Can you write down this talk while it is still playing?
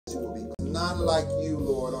none like you,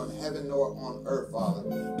 Lord, on heaven nor on earth, Father.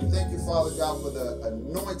 We thank you, Father God, for the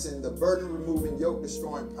anointing, the burden-removing,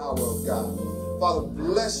 yoke-destroying power of God. Father,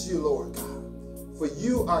 bless you, Lord God. For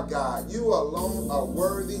you are God. You alone are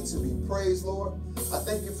worthy to be praised, Lord. I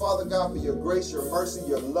thank you, Father God, for your grace, your mercy,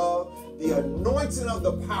 your love, the anointing of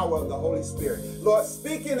the power of the Holy Spirit. Lord,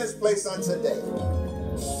 speak in this place on today.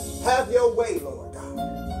 Have your way, Lord God.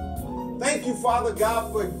 Thank you, Father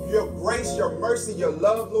God, for your grace, your mercy, your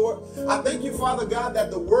love, Lord. I thank you, Father God,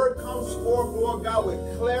 that the word comes forth, Lord God,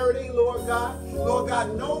 with clarity, Lord God. Lord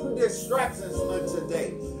God, no distractions on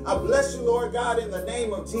today. I bless you, Lord God, in the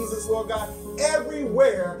name of Jesus, Lord God.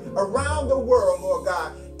 Everywhere around the world, Lord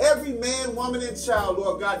God, every man, woman, and child,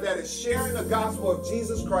 Lord God, that is sharing the gospel of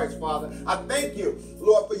Jesus Christ, Father, I thank you,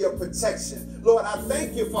 Lord, for your protection. Lord, I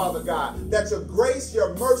thank you, Father God, that your grace,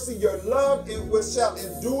 your mercy, your love shall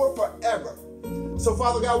endure forever. So,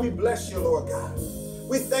 Father God, we bless you, Lord God.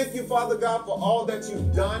 We thank you, Father God, for all that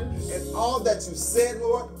you've done and all that you said,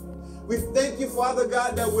 Lord. We thank you, Father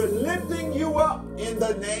God, that we're lifting you up in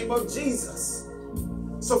the name of Jesus.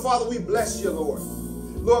 So, Father, we bless you, Lord.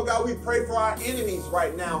 Lord God, we pray for our enemies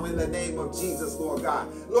right now in the name of Jesus, Lord God.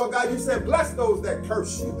 Lord God, you said, bless those that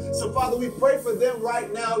curse you. So, Father, we pray for them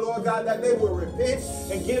right now, Lord God, that they will repent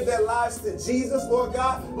and give their lives to Jesus, Lord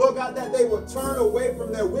God. Lord God, that they will turn away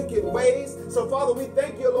from their wicked ways. So, Father, we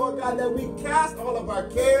thank you, Lord God, that we cast all of our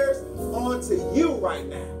cares onto you right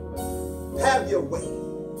now. Have your way.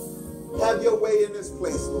 Have your way in this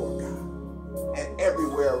place, Lord God, and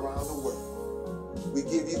everywhere around the world. We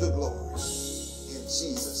give you the glory. In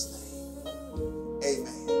Jesus' name,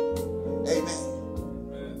 amen. Amen.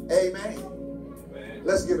 Amen. Amen.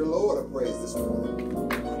 Let's give the Lord a praise this morning.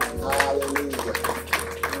 Hallelujah.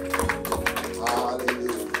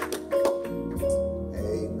 Hallelujah.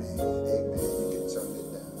 Amen. Amen. You can turn it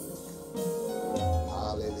down.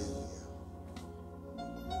 Hallelujah.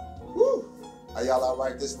 Woo. Are y'all all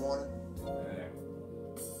right this morning?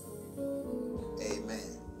 Amen.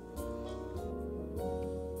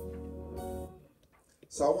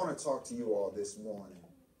 So I want to talk to you all this morning.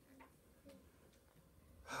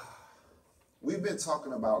 We've been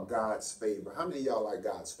talking about God's favor. How many of y'all like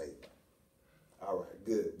God's favor? All right,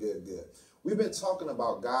 good, good, good. We've been talking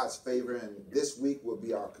about God's favor, and this week will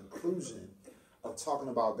be our conclusion of talking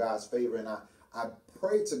about God's favor. And I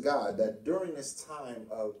pray to God that during this time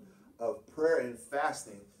of prayer and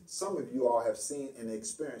fasting, some of you all have seen and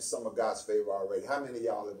experienced some of God's favor already. How many of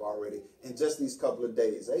y'all have already in just these couple of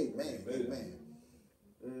days? Amen. Amen.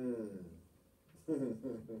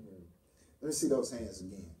 Let me see those hands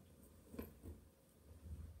again.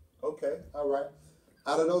 Okay, all right.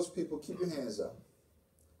 Out of those people, keep your hands up.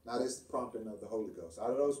 Now this is the prompting of the Holy Ghost. Out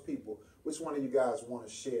of those people, which one of you guys want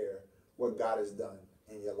to share what God has done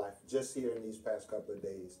in your life just here in these past couple of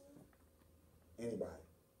days? Anybody?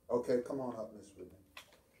 Okay, come on up, Miss Whitney.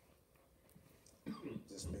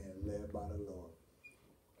 Just being led by the Lord.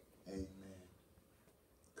 Amen.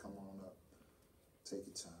 Come on up. Take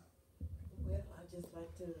your time. Well, I'd just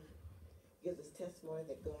like to give this testimony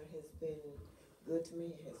that God has been good to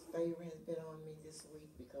me. His favor has been on me this week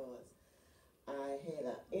because I had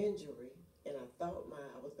an injury and I thought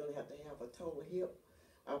I was going to have a total hip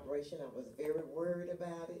operation. I was very worried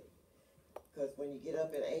about it because when you get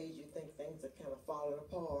up in age, you think things are kind of falling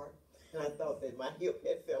apart. And I thought that my hip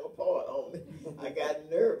had fell apart on me. I got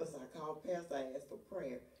nervous. I called Pastor. I asked for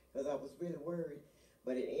prayer because I was really worried.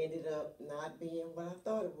 But it ended up not being what I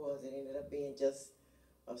thought it was. It ended up being just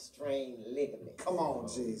a strained ligament. Come on,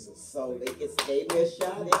 Jesus. So they gave me a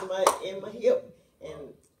shot in my hip,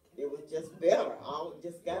 and it was just better. All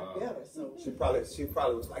just got better. So she probably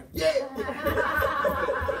was like, yeah.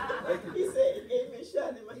 He said he gave me a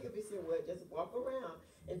shot in my hip. He said, well, just walk around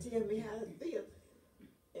and tell me how it feels.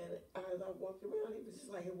 And as I walked around, it was just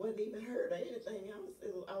like it wasn't even hurt or anything.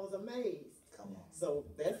 I was amazed. Come on. So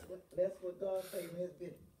that's what God's favor has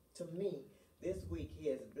been to me. This week He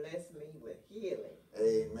has blessed me with healing.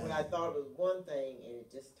 Amen. When I thought it was one thing and it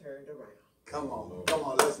just turned around. Come on. Come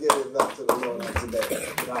on. Let's give it up to the Lord on today.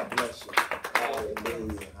 God bless you.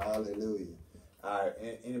 Hallelujah. Hallelujah. All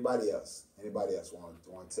right. Anybody else? Anybody else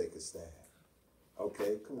want to take a stab?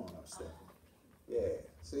 Okay. Come on up, Stephanie. Yeah.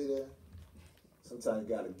 See there? Sometimes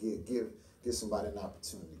you got to give somebody an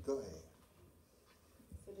opportunity. Go ahead.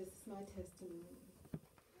 So this is my testimony.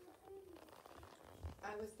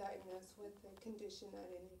 I was diagnosed with a condition I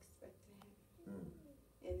didn't expect to have.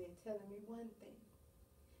 And they're telling me one thing,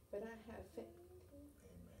 but I have faith.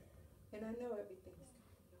 Amen. And I know everything's going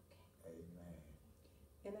to be okay. Amen.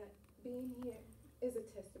 And being here is a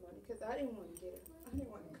testimony because I didn't want to get up. I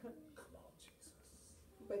didn't want to come. Come on, Jesus.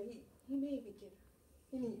 But he made me get up.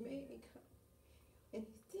 And he made me come.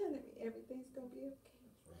 going to be okay.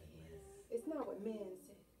 It's not what man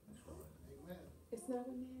said. It's not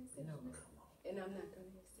what man said. And I'm not going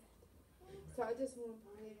to accept it. So I just want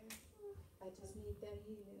prayer. I just need that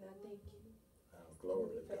healing. I thank you.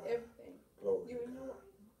 Glory for God. everything. Glory You and your wife.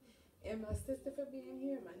 And my sister for being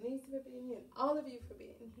here, my niece for being here, and all of you for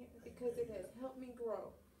being here, because it has helped me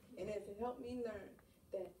grow. And it has helped me learn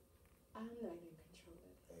that I'm not in control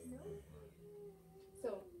of this. Amen.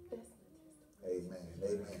 So that's my testimony. Amen.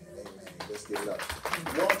 Amen. Amen. Let's give it up.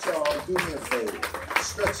 Won't y'all do me a favor?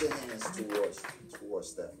 Stretch your hands towards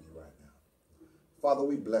Stephanie right now. Father,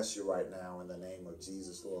 we bless you right now in the name of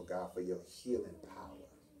Jesus, Lord God, for your healing power.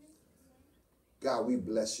 God, we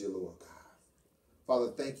bless you, Lord God.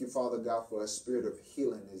 Father, thank you, Father God, for a spirit of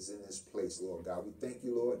healing is in this place, Lord God. We thank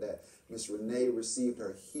you, Lord, that Miss Renee received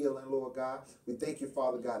her healing, Lord God. We thank you,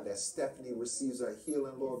 Father God, that Stephanie receives her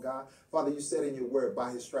healing, Lord God. Father, you said in your word,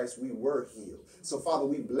 by his stripes we were healed. So, Father,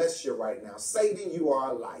 we bless you right now. Satan, you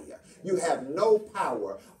are a liar. You have no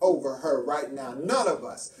power over her right now. None of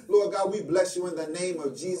us. Lord God, we bless you in the name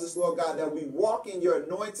of Jesus, Lord God, that we walk in your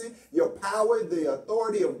anointing, your power, the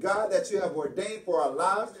authority of God that you have ordained for our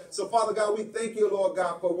lives. So, Father God, we thank you, Lord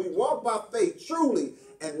God, for we walk by faith truly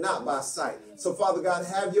and not by sight. So, Father God,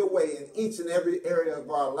 have your way in each and every area of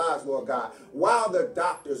our lives, Lord God. While the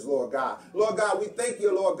doctors, Lord God. Lord God, we thank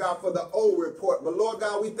you, Lord God, for the old report. But, Lord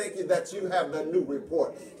God, we thank you that you have the new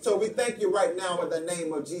report. So we thank you right now in the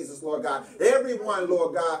name of Jesus, Lord God. Everyone,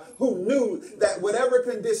 Lord God, who knew that whatever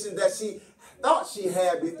condition that she thought she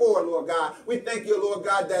had before, Lord God, we thank you, Lord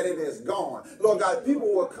God, that it is gone. Lord God,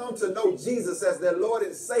 people will come to know Jesus as their Lord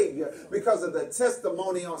and Savior because of the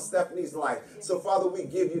testimony on Stephanie's life. So, Father, we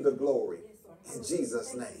give you the glory. In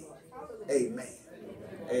Jesus' name, amen.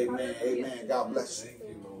 Amen. Amen. God bless you.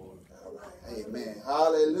 All right. Amen.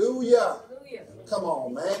 Hallelujah. Come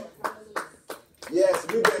on, man. Yes,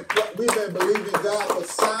 we've been believing God for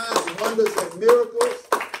signs, wonders, and miracles,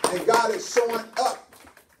 and God is showing up.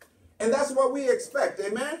 And that's what we expect.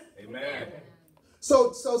 Amen? Amen.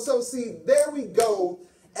 So see, there we go.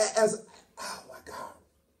 Oh my God.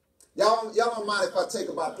 Y'all don't mind if I take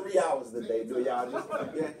about 3 hours today, do y'all?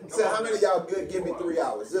 Yeah. Say, how many of y'all good give me 3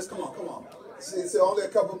 hours? Just come on. See, only a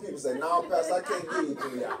couple of people say, no, Pastor, I can't give you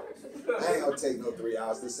 3 hours. I ain't gonna take no 3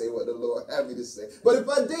 hours to say what the Lord had me to say. But if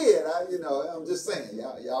I did, I'm just saying,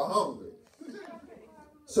 y'all hungry.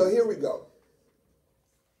 So here we go.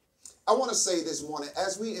 I want to say this morning,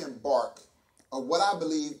 as we embark on what I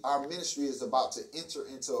believe our ministry is about to enter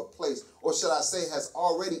into a place, or should I say has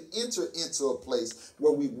already entered into a place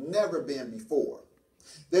where we've never been before.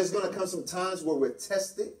 There's going to come some times where we're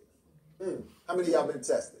tested. How many of y'all been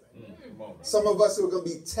tested? Some of us are going to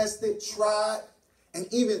be tested, tried, and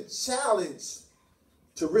even challenged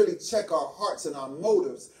to really check our hearts and our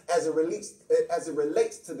motives as it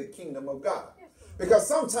relates to the kingdom of God. Because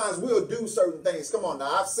sometimes we'll do certain things. Come on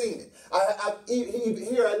now, I've seen it.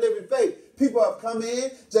 Here I live in faith. People have come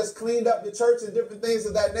in, just cleaned up the church and different things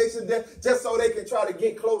of that nature just so they can try to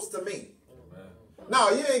get close to me. Amen. No,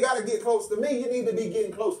 you ain't got to get close to me. You need to be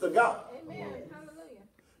getting close to God. Amen. Hallelujah.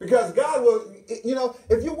 Because God will,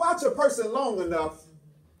 if you watch a person long enough,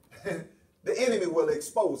 the enemy will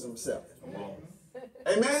expose himself.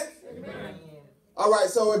 Amen? Amen. All right,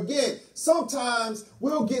 so again, sometimes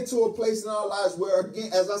we'll get to a place in our lives where,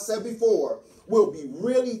 again, as I said before, we'll be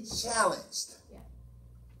really challenged. Yeah.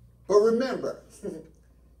 But remember,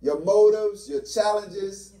 your motives, your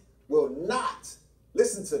challenges will not,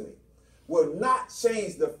 listen to me, will not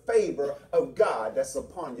change the favor of God that's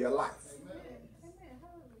upon your life.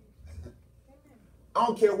 Amen. I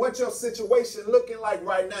don't care what your situation looking like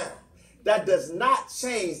right now. That does not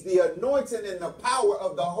change the anointing and the power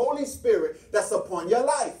of the Holy Spirit that's upon your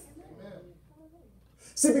life. Amen.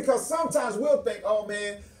 See, because sometimes we'll think, oh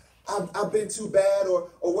man, I've been too bad,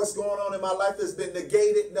 or what's going on in my life has been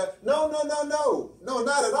negated. No,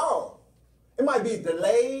 not at all. It might be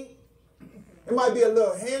delayed. It might be a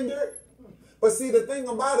little hindered. But see, the thing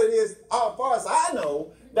about it is, as far as I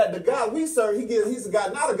know, that the God we serve, he's a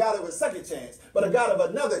God, not a God of a second chance, but a God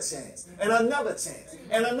of another chance, and another chance,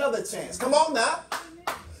 and another chance. Come on now.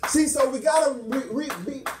 See, so we got to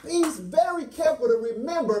be very careful to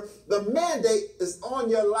remember the mandate is on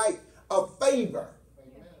your life of favor.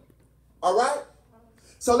 All right?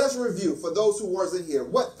 So let's review for those who wasn't here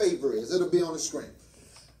what favor is. It'll be on the screen.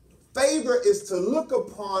 Favor is to look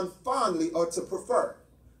upon fondly or to prefer.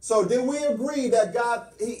 So did we agree that God,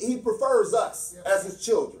 he prefers us as his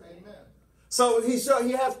children? Amen. So he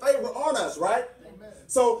has favor on us, right? Amen.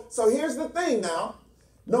 So here's the thing now.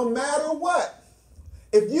 No matter what,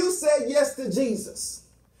 if you said yes to Jesus,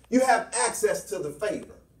 you have access to the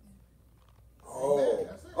favor.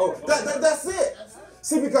 That's it.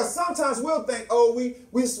 See, because sometimes we'll think, oh,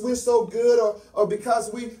 we're so good, or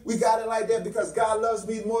because we got it like that because God loves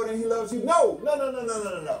me more than he loves you. No.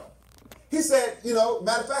 He said,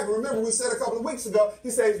 matter of fact, remember we said a couple of weeks ago, he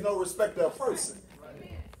said he's no respecter of person.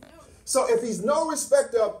 So if he's no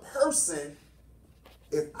respecter of person,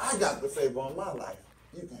 if I got the favor on my life,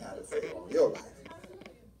 you can have the favor on your life.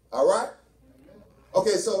 All right?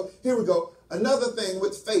 Okay, so here we go. Another thing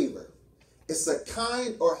with favor. It's a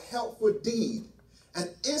kind or helpful deed, an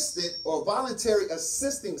instant or voluntary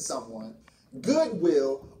assisting someone,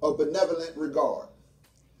 goodwill or benevolent regard.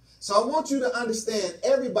 So I want you to understand,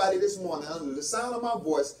 everybody this morning, under the sound of my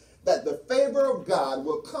voice, that the favor of God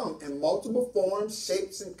will come in multiple forms,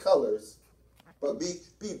 shapes, and colors. But be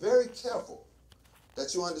very careful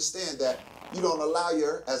that you understand that you don't allow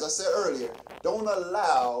as I said earlier, don't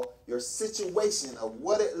allow your situation of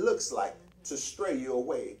what it looks like to stray you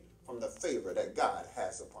away from the favor that God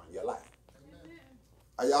has upon your life.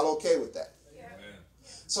 Are y'all okay with that? Yeah.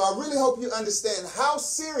 So I really hope you understand how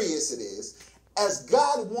serious it is, as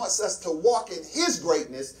God wants us to walk in his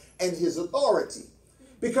greatness and his authority.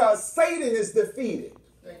 Because Satan is defeated.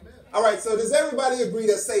 Amen. All right, so does everybody agree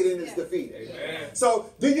that Satan is defeated? Amen.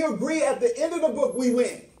 So do you agree at the end of the book we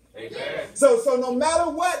win? Amen. So no matter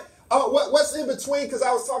what's in between, because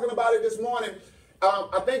I was talking about it this morning,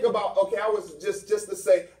 I think about, I was just to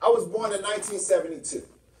say, I was born in 1972.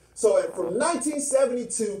 So from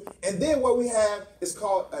 1972, and then what we have is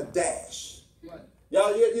called a dash. Right.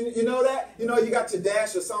 Y'all, you know that? You got your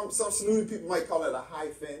dash, or some snooty people might call it a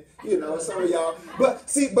hyphen, some of y'all. But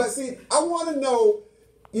see, I want to know,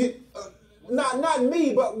 not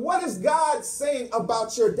me, but what is God saying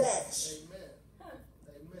about your dash?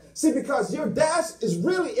 Amen. See, because your dash is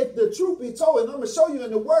really, if the truth be told, and I'm going to show you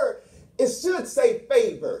in the word, it should say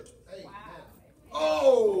favored. Wow.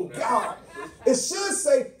 Oh, God. It should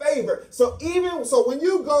say favor. So when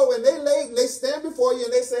you go and they stand before you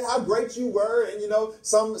and they say how great you were, and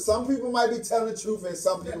some people might be telling the truth and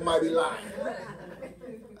some people might be lying.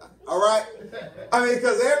 All right? I mean,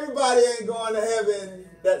 because everybody ain't going to heaven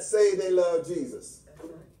that say they love Jesus.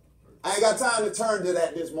 I ain't got time to turn to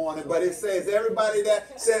that this morning, but it says everybody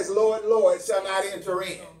that says Lord, Lord shall not enter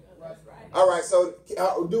in. All right, so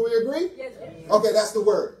do we agree? Okay, that's the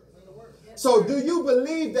word. So do you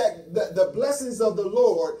believe that the blessings of the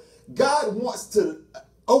Lord, God wants to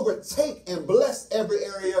overtake and bless every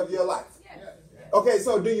area of your life? Okay,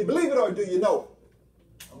 so do you believe it or do you know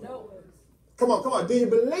it? No. Come on. Do you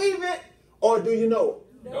believe it or do you know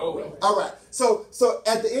it? No. All right. So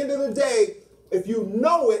at the end of the day, if you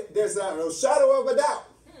know it, there's no shadow of a doubt.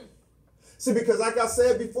 See, because like I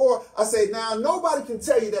said before, I say now nobody can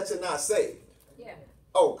tell you that you're not saved. Yeah.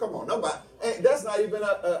 Oh, come on, nobody. And that's not even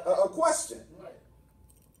a question. Right.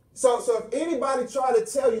 So if anybody try to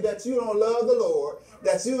tell you that you don't love the Lord,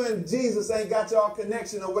 that you and Jesus ain't got y'all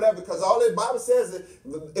connection or whatever, because all the Bible says is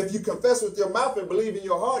if you confess with your mouth and believe in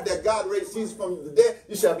your heart that God raised Jesus from the dead,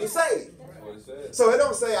 you shall be saved. So it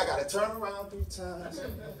don't say I got to turn around 3 times.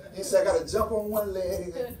 It say I got to jump on one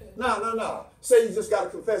leg. No. Say you just got to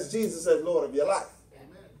confess Jesus as Lord of your life.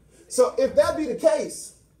 Amen. So if that be the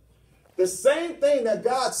case, the same thing that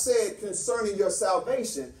God said concerning your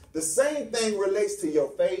salvation, the same thing relates to your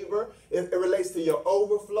favor. It relates to your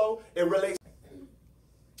overflow. It relates.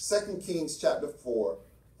 2 Kings chapter 4,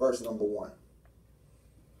 verse number 1.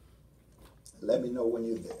 Let me know when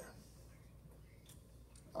you're there.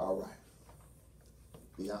 All right.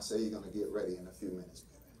 Beyonce, you're going to get ready in a few minutes,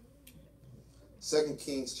 baby. 2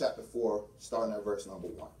 Kings chapter 4, starting at verse number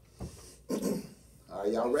 1. All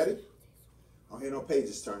right, y'all ready? I don't hear no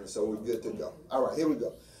pages turning, so we're good to go. All right, here we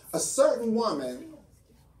go. A certain woman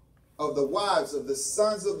of the wives of the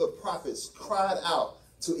sons of the prophets cried out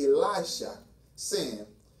to Elisha, saying,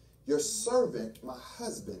 your servant, my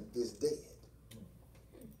husband, is dead.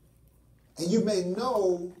 And you may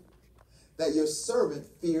know that your servant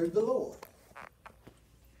feared the Lord.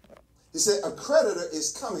 He said, a creditor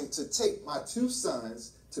is coming to take my 2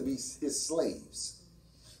 sons to be his slaves.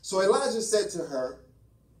 So Elijah said to her,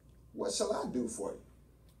 what shall I do for you?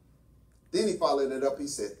 Then he followed it up. He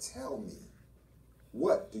said, tell me,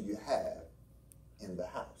 what do you have in the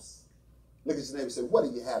house? Look at your neighbor and say, what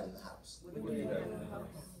do you have in the house? What do you have in the house?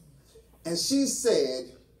 And she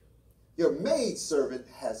said, your maidservant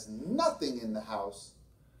has nothing in the house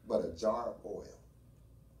but a jar of oil.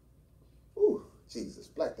 Ooh, Jesus,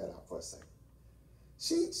 black that out for a second.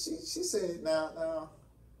 She said, now,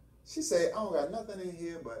 she said, I don't got nothing in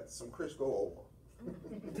here but some Crisco oil.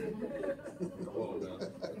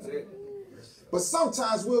 That's it. But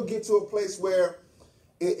sometimes we'll get to a place where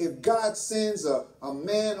if God sends a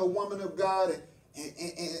man or woman of God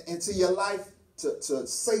into your life to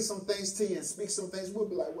say some things to you and speak some things, we'll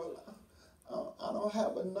be like, well, I don't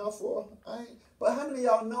have enough, or I ain't. But how many of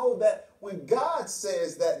y'all know that when God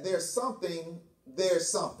says that there's something, there's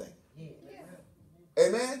something? Yeah.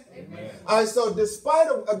 Amen? Amen. All right, so despite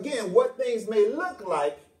of, again, what things may look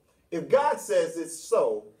like, if God says it's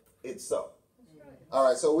so, it's so. Right. All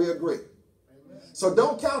right, so we agree. Amen. So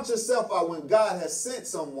don't count yourself out when God has sent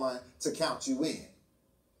someone to count you in.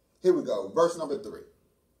 Here we go, verse number 3.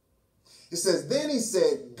 It says, then he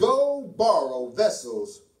said, go borrow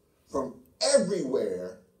vessels from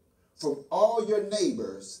everywhere, from all your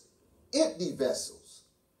neighbors, empty vessels.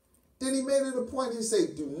 Then he made it a point, he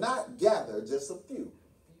said, do not gather just a few.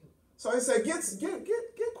 So he said, get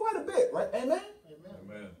quite a bit, right? Amen?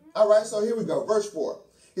 Amen. All right, so here we go. Verse 4.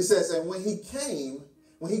 He says, and when he came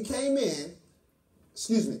in,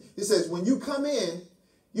 he says, when you come in,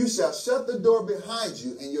 you shall shut the door behind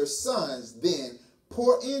you, and your sons then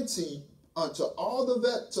pour unto all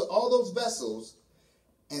those vessels,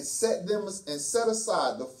 and set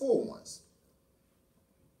aside the full ones.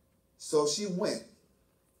 So she went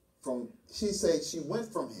from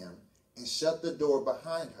him and shut the door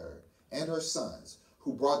behind her and her sons,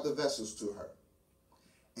 who brought the vessels to her.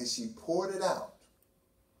 And she poured it out.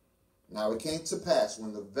 Now it came to pass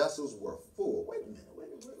when the vessels were full. Wait a minute.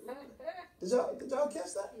 Did y'all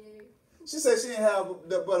catch that? Yeah. She said she didn't have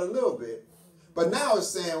but a little bit. But now it's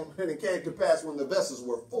saying when it came to pass when the vessels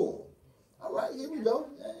were full. All right, here we go.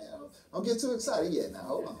 Don't get too excited yet now.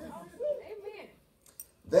 Hold on. Amen.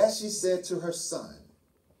 That she said to her son,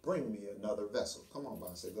 bring me another vessel. Come on, Bob.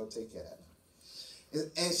 I said, go take care of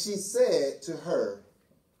that. And she said to her,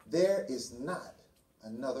 there is not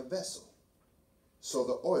another vessel. So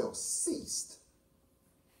the oil ceased.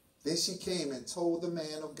 Then she came and told the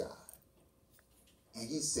man of God. And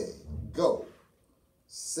he said, go,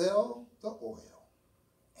 sell the oil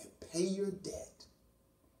and pay your debt,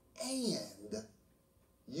 and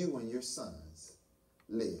you and your sons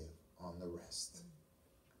live on the rest.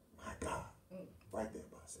 My God. Right there,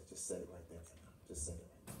 boss. Just said it right there for now. Just said it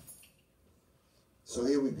right now. So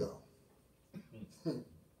here we go.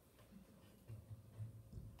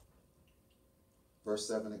 Verse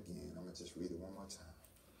 7 again. I'm going to just read it one more time.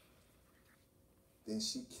 Then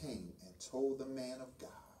she came and told the man of God,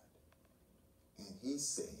 and he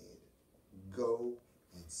said, go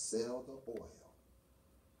and sell the oil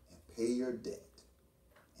and pay your debt,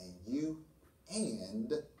 and you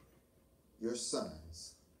and your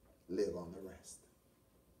sons live on the rest.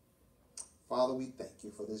 Father, we thank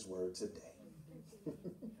you for this word today.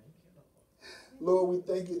 Lord, we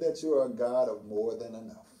thank you that you are a God of more than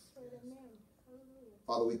enough.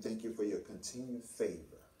 Father, we thank you for your continued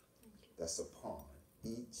favor that's upon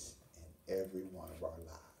each and every one of our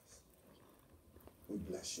lives. We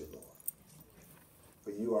bless you, Lord. For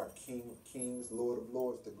you are King of kings, Lord of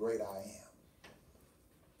lords, the great I am.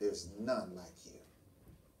 There's none like you.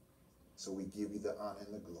 So we give you the honor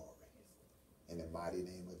and the glory. In the mighty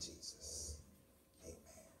name of Jesus. Amen.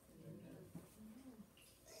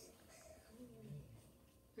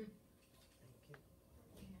 Amen.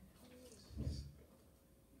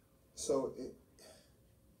 So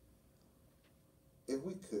if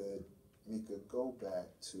we could, Mika, go back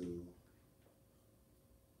to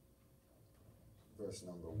verse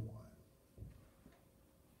number 1.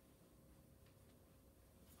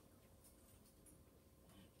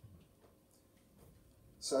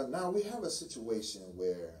 So now we have a situation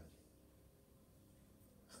where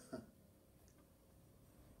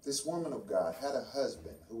this woman of God had a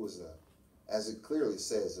husband who was as it clearly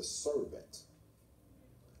says, a servant,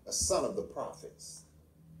 a son of the prophets.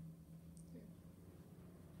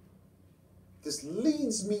 This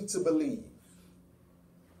leads me to believe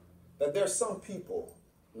that there's some people,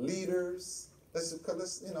 leaders, because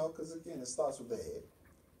again, it starts with the head,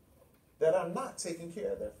 that are not taking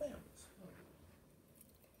care of their families.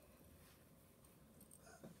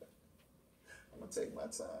 I'm going to take my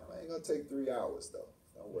time. I ain't going to take 3 hours, though.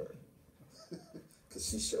 Don't worry. Because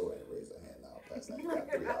she sure ain't raised her hand now. Pastor, I ain't got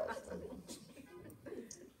 3 hours.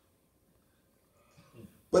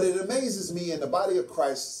 But it amazes me in the body of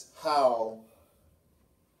Christ how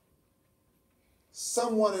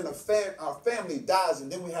someone in our family dies,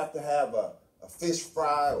 and then we have to have a fish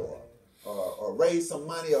fry or raise some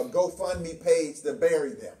money or GoFundMe page to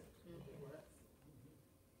bury them.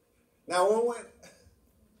 Now, when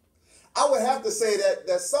I would have to say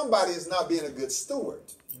that somebody is not being a good steward.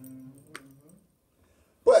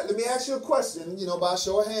 But let me ask you a question, by a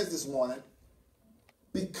show of hands this morning.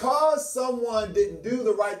 Because someone didn't do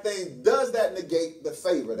the right thing, does that negate the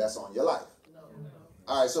favor that's on your life? No.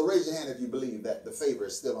 All right, so raise your hand if you believe that the favor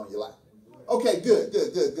is still on your life. Okay, good.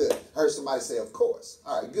 I heard somebody say, of course.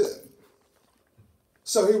 All right, good.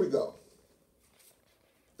 So here we go.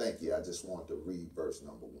 Thank you. I just wanted to read verse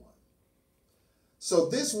number 1. So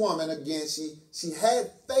this woman, again, she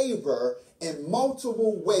had favor in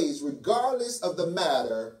multiple ways, regardless of the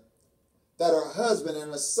matter that her husband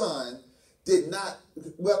and her son did not,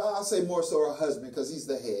 well, I'll say more so her husband because he's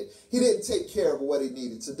the head. He didn't take care of what he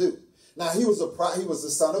needed to do. Now, he was the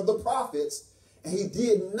son of the prophets, and he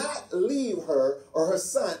did not leave her or her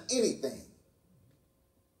son anything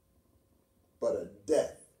but a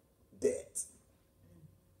debt.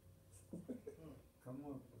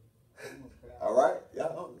 All right?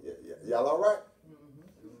 Y'all all right?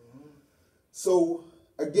 So,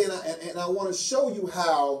 again, I want to show you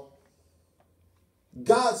how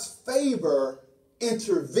God's favor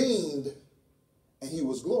intervened and he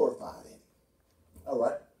was glorified in it. All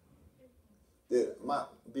right? Did my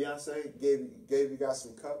Beyonce gave you guys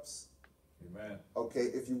some cups? Amen. Okay,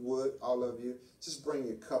 if you would, all of you, just bring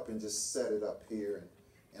your cup and just set it up here.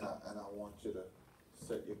 And I want you to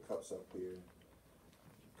set your cups up here.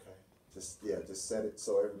 Okay. Just set it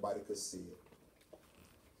so everybody could see it.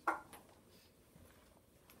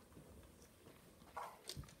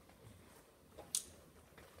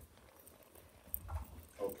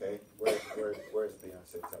 Okay, where's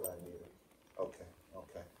Beyonce? Tell I need it. Okay.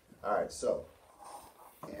 All right, so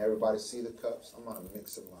can everybody see the cups? I'm gonna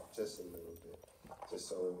mix them up just a little bit, just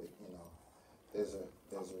so there's a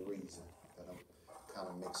reason that I'm kind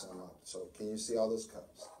of mixing them up. So can you see all those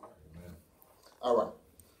cups? Amen. All right.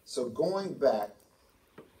 So going back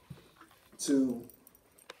to,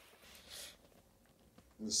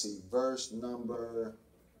 let me see, verse number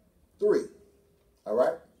 3. All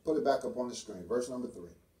right? Put it back up on the screen. Verse number 3.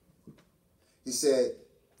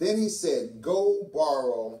 Then he said, go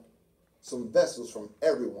borrow some vessels from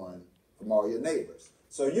everyone, from all your neighbors.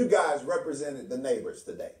 So you guys represented the neighbors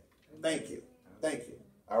today. Thank you.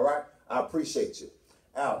 All right? I appreciate you.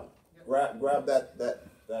 Al, grab that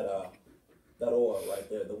oil right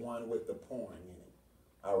there, the one with the pouring in it.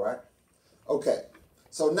 All right? Okay.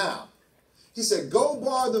 So now, he said, go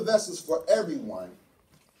borrow the vessels for everyone,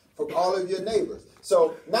 from all of your neighbors.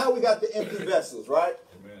 So now we got the empty vessels, right?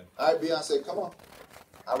 Amen. All right, Beyonce, come on.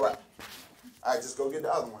 All right. All right, just go get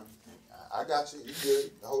the other one. I got you. You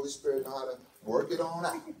good. The Holy Spirit know how to work it on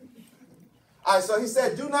out. All right, so he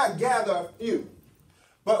said, do not gather a few,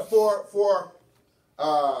 but for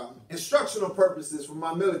instructional purposes for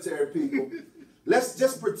my military people, let's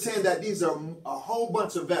just pretend that these are a whole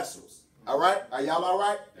bunch of vessels. All right? Are y'all all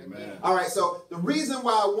right? Amen. All right, so the reason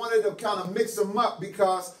why I wanted to kind of mix them up,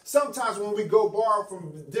 because sometimes when we go borrow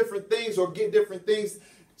from different things or get different things,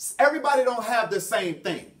 everybody don't have the same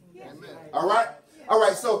thing. Amen. All right? All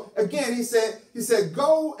right, so again, he said,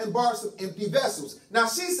 go and borrow some empty vessels. Now,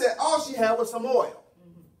 she said all she had was some oil.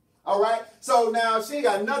 All right, so now she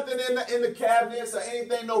got nothing in the cabinets or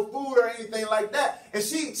anything, no food or anything like that. And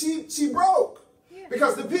she broke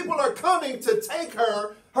because the people are coming to take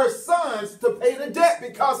her sons to pay the debt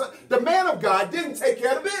because the man of God didn't take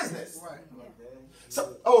care of the business. Right.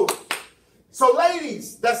 So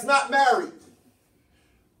ladies that's not married,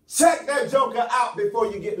 check that joker out before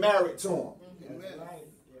you get married to him.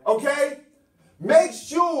 Okay? Make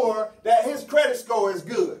sure that his credit score is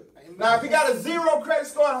good. Amen. Now, if he got a 0 credit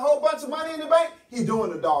score and a whole bunch of money in the bank, he's doing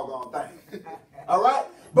the doggone thing. All right?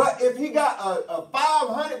 But if he got a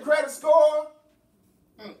 500 credit score,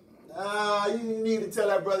 you need to tell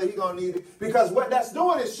that brother he's going to need it. Because what that's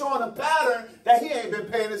doing is showing a pattern that he ain't been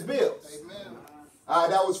paying his bills. Amen. All right,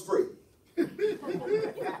 that was free.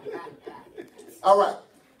 All right.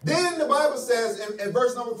 Then the Bible says in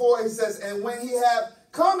verse number 4, he says, and when he had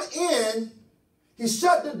come in, he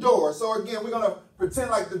shut the door. So again, we're going to pretend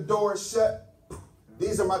like the door is shut.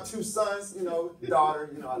 These are my 2 sons, daughter,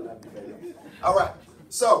 I love you, baby. All right.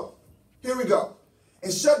 So here we go.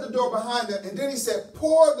 And shut the door behind them. And then he said,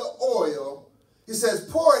 pour the oil. He says,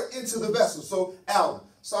 pour it into the vessel. So Alvin,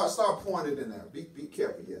 start pouring it in there. Be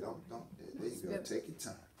careful. Yeah, don't. There you go. Take your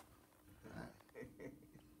time.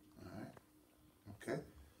 All right. Okay.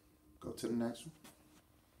 Go to the next one.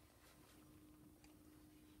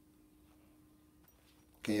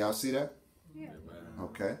 Can y'all see that? Yeah.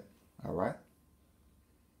 Okay. All right.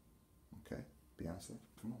 Okay. Beyonce,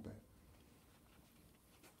 come on back.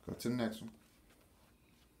 Go to the next one.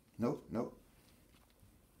 Nope.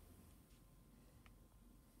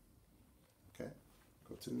 Okay.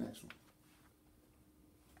 Go to the next one.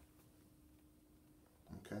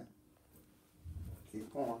 Okay.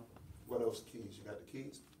 Keep pouring. What else keys? You got the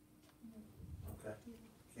keys? Okay.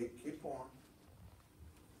 Keep pouring.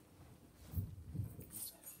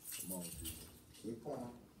 Come on, Jesus. Keep pouring.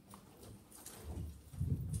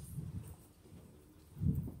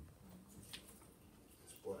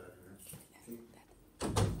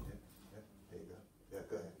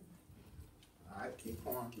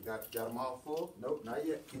 You got them all full? Nope, not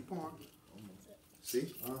yet. Keep pouring.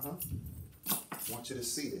 See? I want you to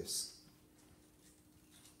see this.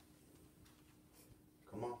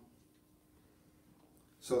 Come on.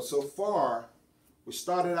 So far, we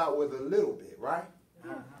started out with a little bit, right?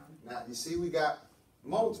 Now, you see we got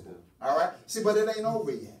multiple. All right? See, but it ain't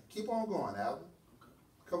over yet. Keep on going, Alvin.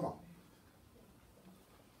 Come on.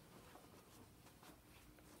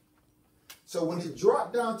 So when it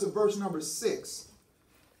dropped down to verse number 6,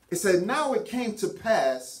 it said, now it came to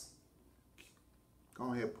pass.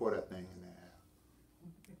 Go ahead and pour that thing in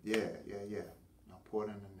there. Yeah. Now pour it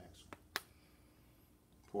in the next one.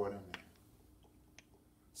 Pour it in there.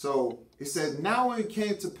 So it said, now it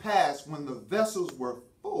came to pass when the vessels were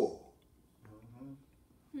full.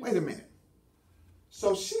 Wait a minute.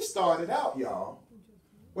 So she started out, y'all.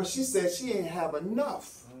 Well, she said she ain't have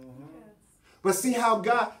enough. But see how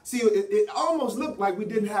God, it almost looked like we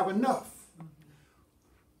didn't have enough.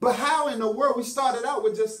 But how in the world we started out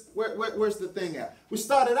with just, where's the thing at? We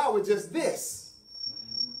started out with just this.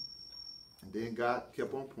 And then God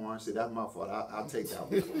kept on pouring. See, that's my fault. I'll take that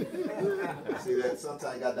one. See that?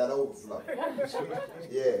 Sometimes you got that overflow.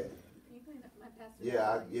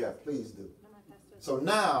 Yeah, please do. So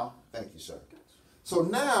now, thank you, sir. So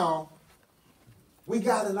now, we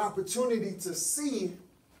got an opportunity to see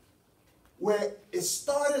where it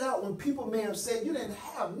started out when people may have said you didn't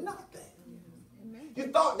have nothing. You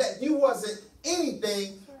thought that you wasn't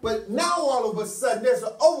anything, but now all of a sudden there's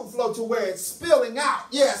an overflow to where it's spilling out.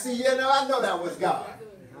 Yeah, see, I know that was God.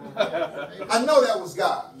 I know that was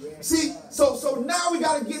God. See, so now we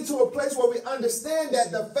got to get to a place where we understand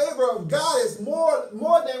that the favor of God is more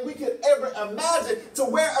than we could ever imagine, to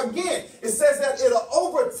where, again, it says that it'll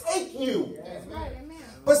overtake you.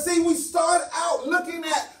 But see, we start out looking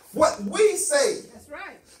at what we say. That's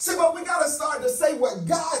right. See, but we got to start to say what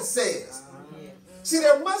God says. See,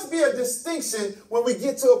 there must be a distinction when we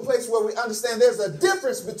get to a place where we understand there's a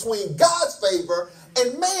difference between God's favor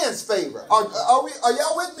and man's favor. Are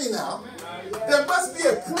y'all with me now? There must be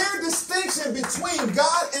a clear distinction between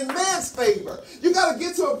God and man's favor. You got to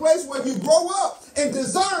get to a place where you grow up and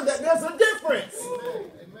discern that there's a difference.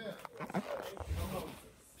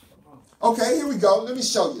 Okay, here we go. Let me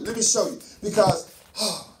show you. Because,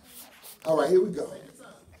 all right, here we go.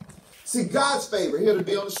 See, God's favor, here to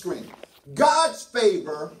be on the screen. God's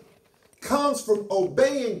favor comes from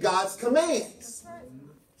obeying God's commands.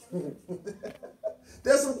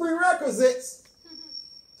 There's some prerequisites,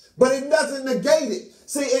 but it doesn't negate it.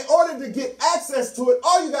 See, in order to get access to it,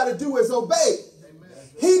 all you got to do is obey.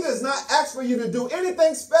 He does not ask for you to do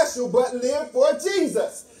anything special but live for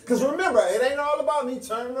Jesus. Because remember, it ain't all about me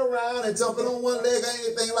turning around and jumping on one leg or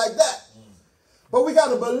anything like that. But we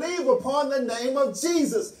got to believe upon the name of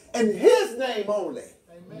Jesus and his name only.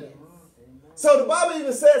 Amen. So the Bible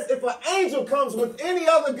even says if an angel comes with any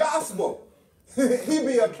other gospel, he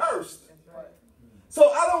be accursed.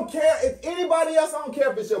 So I don't care if anybody else, I don't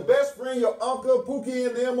care if it's your best friend, your uncle, Pookie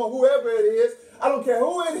and them, or whoever it is. I don't care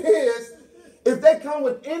who it is. If they come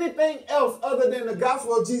with anything else other than the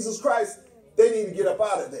gospel of Jesus Christ, they need to get up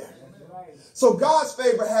out of there. So God's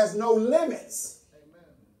favor has no limits.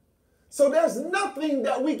 So there's nothing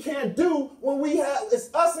that we can't do when we have,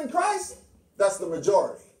 it's us in Christ. That's the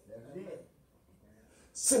majority.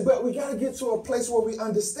 So, but we got to get to a place where we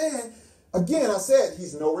understand, again, I said,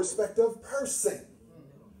 he's no respecter of person.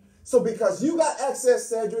 So because you got access,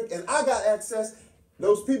 Cedric, and I got access,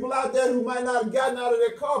 those people out there who might not have gotten out of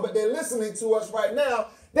their car, but they're listening to us right now,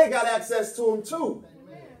 they got access to them too.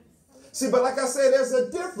 Amen. See, but like I said, there's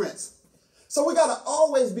a difference. So we got to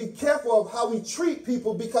always be careful of how we treat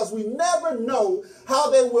people, because we never know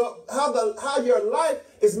how your life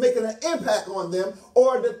is making an impact on them,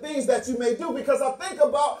 or the things that you may do. Because I think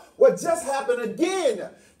about what just happened again.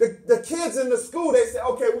 The kids in the school, they said,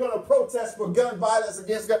 okay, we're going to protest for gun violence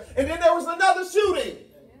against gun. And then there was another shooting.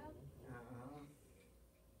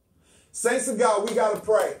 Saints of God, we got to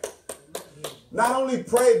pray. Not only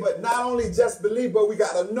pray, but not only just believe, but we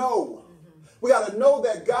got to know. We got to know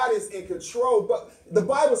that God is in control. But the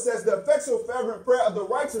Bible says the effectual fervent prayer of the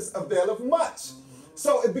righteous availeth much.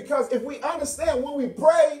 So because if we understand when we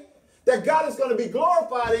pray that God is going to be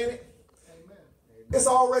glorified in it, it's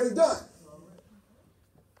already done.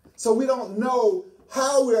 So we don't know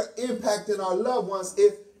how we're impacting our loved ones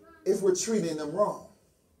if we're treating them wrong.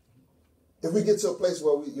 If we get to a place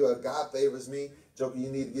where God favors me, Joker, you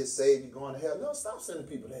need to get saved, you're going to hell. No, stop sending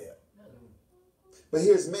people to hell. But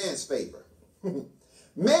here's man's favor.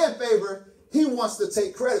 Man favor, he wants to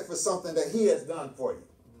take credit for something that he has done for you.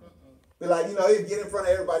 Be like, he'll get in front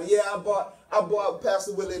of everybody. Yeah, I bought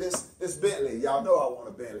Pastor Willie this Bentley. Y'all know I want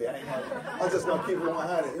a Bentley. I'm just going to keep it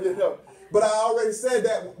 100, you know. But I already said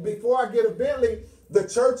that before I get a Bentley, the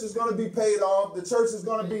church is going to be paid off. The church is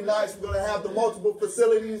going to be nice. We're going to have the multiple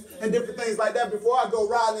facilities and different things like that before I go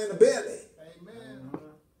riding in a Bentley. Amen.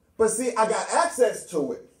 But see, I got access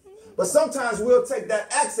to it. But sometimes we'll take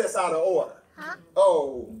that access out of order. Huh?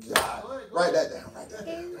 Oh, God. Write that down. Write that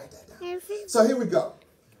down. Write that down. So here we go.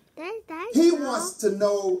 He wants to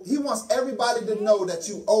know, he wants everybody to know that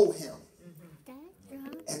you owe him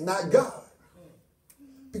and not God.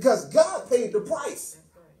 Because God paid the price.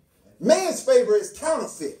 Man's favor is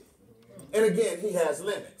counterfeit. And again, he has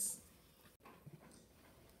limits.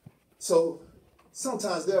 So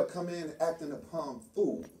sometimes they'll come in acting upon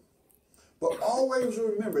fool. But always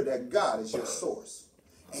remember that God is your source.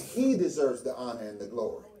 And he deserves the honor and the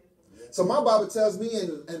glory. So my Bible tells me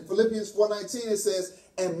in Philippians 4:19, it says,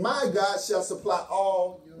 and my God shall supply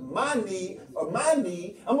all my need, I'm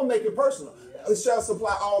going to make it personal. It shall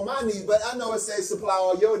supply all my needs, but I know it says supply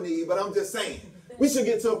all your need, but I'm just saying. We should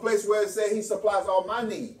get to a place where it says he supplies all my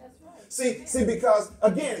need. See, because,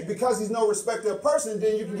 again, because he's no respecter of person,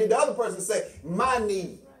 then you can get the other person to say, my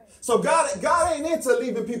need. So God ain't into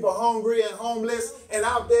leaving people hungry and homeless and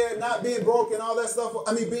out there not being broke and all that stuff.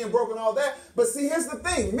 I mean, being broke and all that. But see, here's the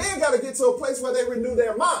thing. Men got to get to a place where they renew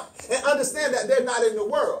their mind and understand that they're not in the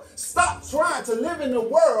world. Stop trying to live in the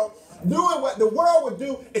world, doing what the world would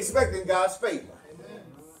do, expecting God's favor.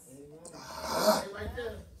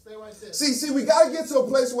 See, we got to get to a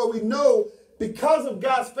place where we know because of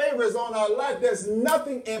God's favor is on our life, there's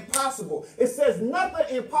nothing impossible. It says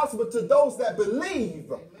nothing impossible to those that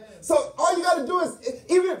believe. So all you got to do is,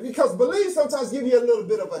 even because believe sometimes give you a little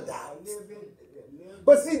bit of a doubt.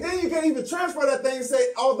 But see, then you can even transfer that thing and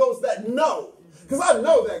say, all those that know. Because I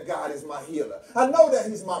know that God is my healer. I know that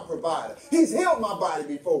he's my provider. He's healed my body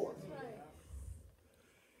before.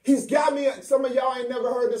 He's got me. Some of y'all ain't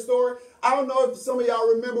never heard this story. I don't know if some of y'all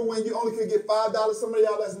remember when you only could get $5. Some of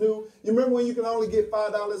y'all that's new. You remember when you can only get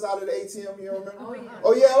 $5 out of the ATM? You remember?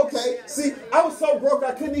 Oh, yeah, okay. See, I was so broke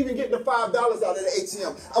I couldn't even get the $5 out of the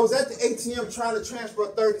ATM. I was at the ATM trying to transfer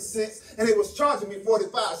 30 cents, and it was charging me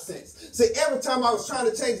 45 cents. See, every time I was trying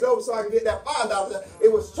to change it over so I could get that $5,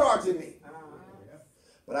 it was charging me.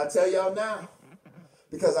 But I tell y'all now,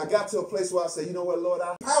 because I got to a place where I said, you know what, Lord, I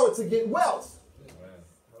have power to get wealth.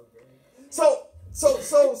 So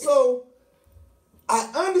I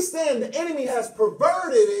understand the enemy has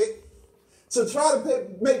perverted it to try to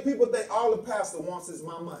make people think all the pastor wants is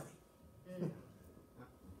my money.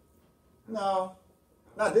 No,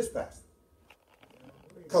 not this pastor.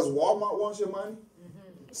 Because Walmart wants your money.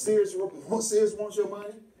 Sears wants your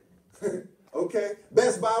money. Okay.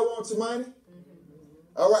 Best Buy wants your money.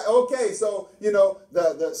 All right. Okay. So, you know,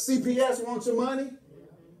 the CPS wants your money.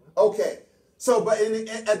 Okay. So, but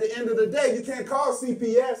at the end of the day, you can't call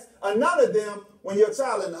CPS or none of them when your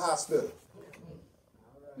child in the hospital.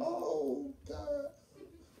 Oh, God.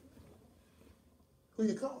 Who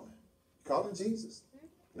you calling? You're calling Jesus.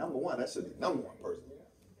 Number one, that should be number one person.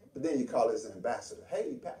 But then you call his ambassador.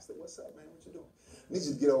 Hey, pastor, what's up, man? What you doing? I need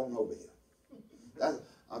you to get on over here.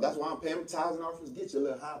 That's why I'm paying tithes and offerings. Get your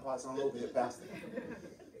little high pots on over here, pastor.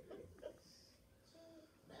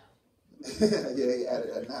 Yeah, he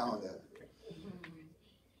added that now and then.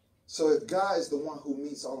 So if God is the one who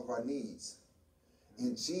meets all of our needs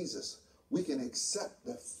in Jesus, we can accept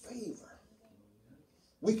the favor.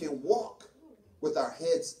 We can walk with our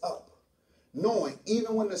heads up, knowing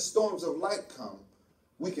even when the storms of life come,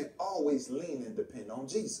 we can always lean and depend on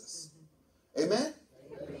Jesus. Amen?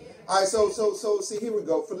 All right, so see, here we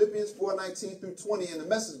go. Philippians 4:19 through 20, and the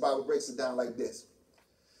Message Bible breaks it down like this.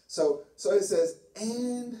 So it says,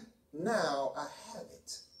 and now I have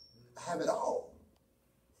it. I have it all.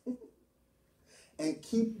 And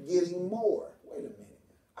keep getting more. Wait a minute.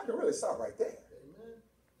 I can really stop right there.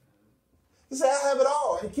 He said, I have it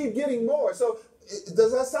all and keep getting more. So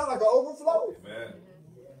does that sound like an overflow?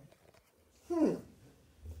 Amen.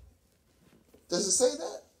 Does it say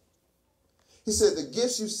that? He said, the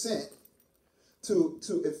gifts you sent to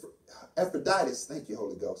Epaphroditus, thank you,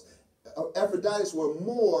 Holy Ghost, Epaphroditus were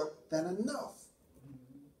more than enough.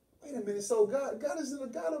 Wait a minute. So God isn't a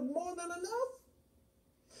God of more than enough?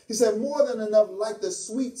 He said, more than enough, like the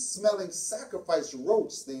sweet-smelling sacrifice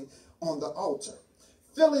roasting on the altar,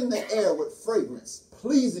 filling the air with fragrance,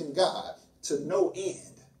 pleasing God to no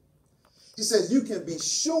end. He says, you can be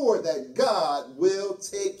sure that God will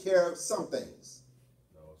take care of some things.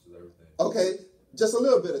 No, it's everything. Okay, just a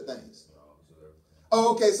little bit of things. No, it's everything.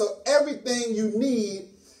 Oh, okay, so everything you need,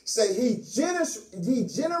 say his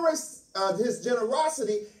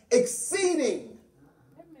generosity exceeding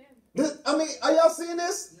Are y'all seeing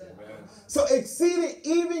this? Yeah. So exceeding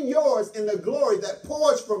even yours in the glory that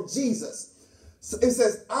pours from Jesus. So it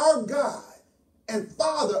says, our God and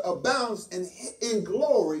Father abounds in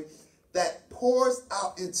glory that pours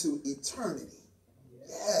out into eternity.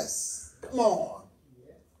 Yes. Come on.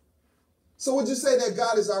 So would you say that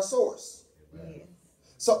God is our source? Yes.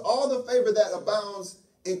 So all the favor that abounds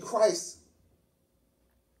in Christ,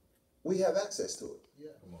 we have access to it. Yeah.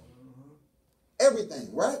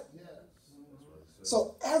 Everything, right? Yes.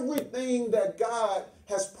 So everything that God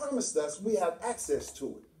has promised us, we have access to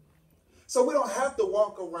it. So we don't have to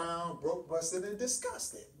walk around broke, busted, and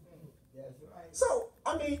disgusted. That's right. So,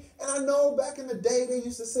 and I know back in the day they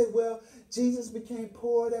used to say, well, Jesus became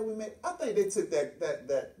poor that we made. I think they took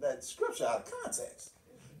that scripture out of context.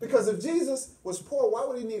 Because if Jesus was poor, why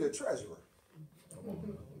would he need a treasurer? All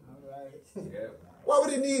right. Yeah. Why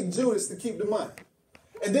would he need Judas to keep the money?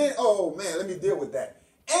 And then, oh man, let me deal with that.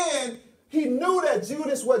 And he knew that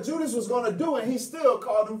what Judas was going to do, and he still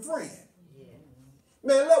called him friend. Yeah.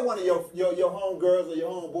 Man, let one of your homegirls or your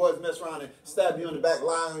homeboys mess around and stab you in the back,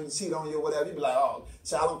 lie and cheat on you or whatever. You be like, oh,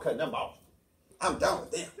 child, I'm cutting them off. I'm done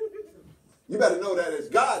with them. You better know that it's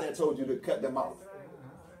God that told you to cut them off.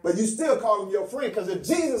 But you still call him your friend, because if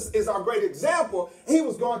Jesus is our great example, he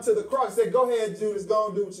was going to the cross and said, go ahead, Judas, go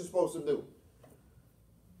and do what you're supposed to do.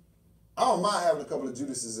 I don't mind having a couple of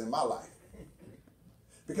Judases in my life.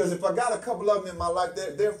 Because if I got a couple of them in my life,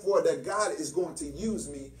 therefore that God is going to use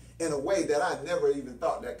me in a way that I never even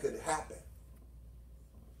thought that could happen.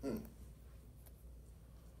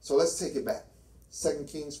 So let's take it back. 2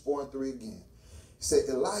 Kings 4:3 again. He said,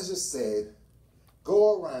 Elijah said,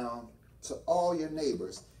 go around to all your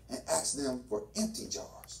neighbors and ask them for empty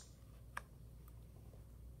jars.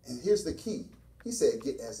 And here's the key. He said,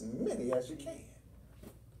 get as many as you can.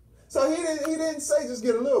 So he didn't say just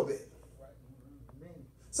get a little bit.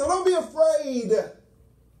 So don't be afraid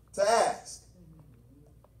to ask.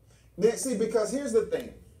 Then see, because here's the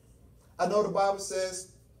thing. I know the Bible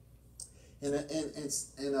says, in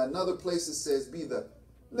another place it says, be the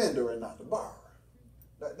lender and not the borrower.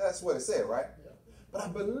 That's what it said, right? Yeah. But I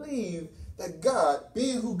believe that God,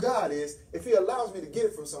 being who God is, if he allows me to get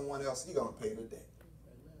it from someone else, he's going to pay the debt.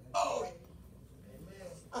 Amen. Oh,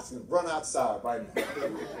 I can run outside right now.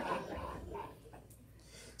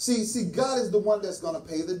 See, God is the one that's going to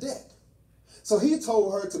pay the debt. So he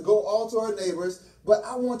told her to go all to her neighbors, but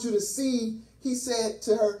I want you to see, he said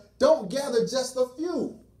to her, don't gather just a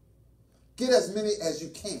few. Get as many as you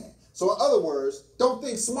can. So in other words, don't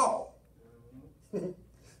think small.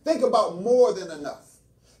 Think about more than enough.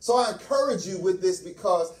 So I encourage you with this,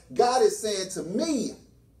 because God is saying to me,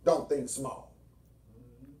 don't think small.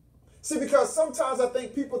 See, because sometimes I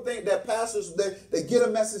think people think that pastors, they get a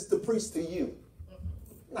message to preach to you.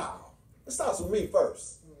 No, it starts with me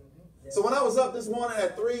first. So when I was up this morning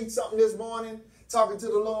at 3-something this morning, talking to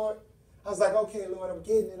the Lord, I was like, okay, Lord, I'm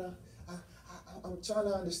getting it. I'm trying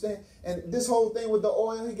to understand. And this whole thing with the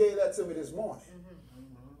oil, he gave that to me this morning.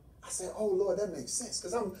 I said, oh, Lord, that makes sense.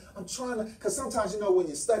 Because I'm trying to, because sometimes, when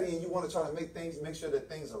you're studying, you want to try to make sure that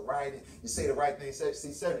things are right. And you say the right thing.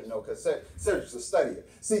 See, Cedric, because Cedric's a studier.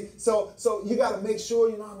 See, so you got to make sure,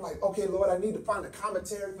 I'm like, okay, Lord, I need to find a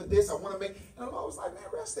commentary for this. I want to make, and the Lord was like, man,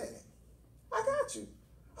 rest in it. I got you.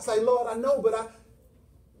 I was like, Lord, I know, but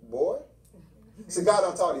boy. See, God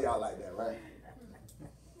don't talk to y'all like that, right?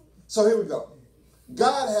 So here we go.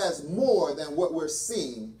 God has more than what we're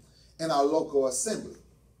seeing in our local assembly.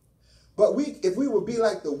 But if we would be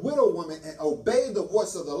like the widow woman and obey the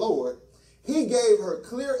voice of the Lord, he gave her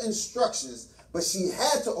clear instructions, but she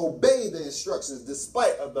had to obey the instructions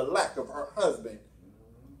despite of the lack of her husband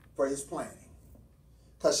for his planning.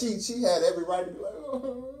 Because she had every right to be like,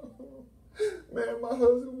 oh, man, my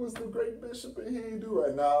husband was the great bishop and he ain't do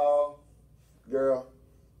right. No, girl,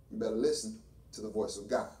 you better listen to the voice of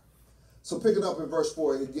God. So picking up in verse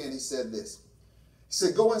 4 again, he said this. He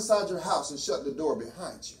said, go inside your house and shut the door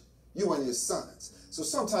behind you. You and your sons. So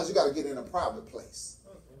sometimes you got to get in a private place.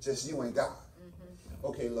 Just you and God.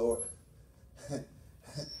 Okay, Lord,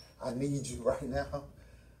 I need you right now.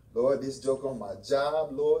 Lord, this joke on my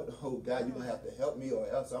job, Lord. Oh, God, you're going to have to help me or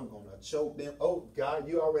else I'm going to choke them. Oh, God,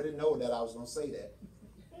 you already know that I was going to say that.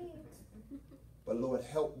 But, Lord,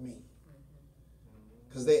 help me.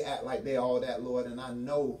 Because they act like they all that, Lord, and I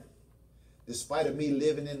know, despite of me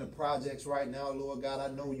living in the projects right now, Lord God,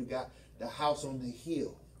 I know you got the house on the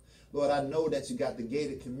hill. Lord, I know that you got the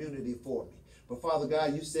gated community for me. But Father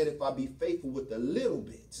God, you said if I be faithful with the little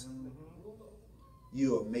bit,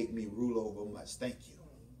 you'll make me rule over much. Thank you.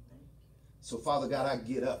 So Father God, I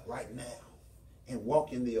get up right now and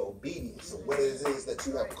walk in the obedience of what it is that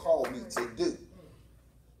you have called me to do.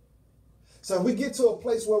 So if we get to a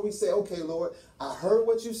place where we say, okay, Lord, I heard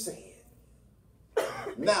what you said.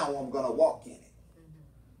 Now I'm going to walk in it.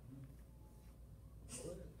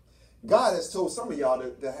 God has told some of y'all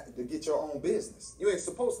to get your own business. You ain't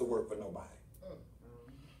supposed to work for nobody.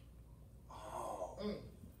 Oh.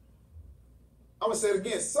 I'm going to say it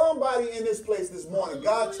again. Somebody in this place this morning,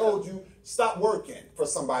 God told you stop working for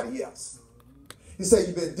somebody else. He said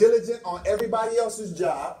you've been diligent on everybody else's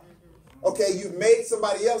job. Okay, you made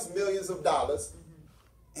somebody else millions of dollars.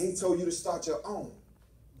 And he told you to start your own.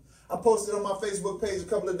 I posted on my Facebook page a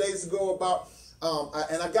couple of days ago about,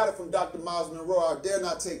 and I got it from Dr. Miles Monroe. I dare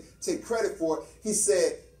not take credit for it. He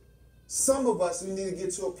said, some of us, we need to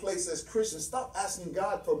get to a place as Christians, stop asking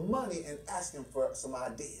God for money and ask him for some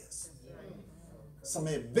ideas, some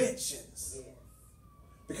inventions.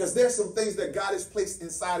 Because there's some things that God has placed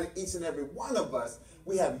inside of each and every one of us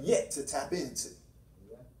we have yet to tap into.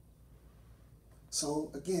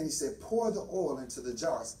 So again, he said, pour the oil into the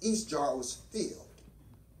jars. Each jar was filled.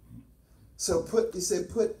 So he said,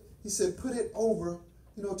 put it over,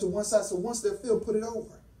 to one side. So once they're filled, put it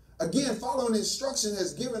over. Again, following the instruction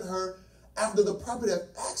has given her after the prophet had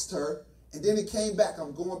asked her, and then it came back.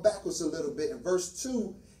 I'm going backwards a little bit. In verse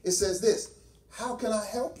 2, it says this, how can I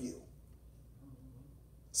help you?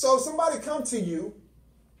 So if somebody come to you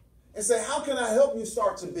and say, how can I help you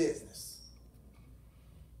start your business?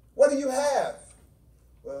 What do you have?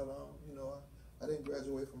 Well, I didn't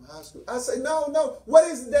graduate from high school. I say, no. What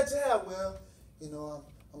is it that you have? Well,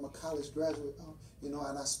 I'm a college graduate, and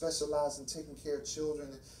I specialize in taking care of children,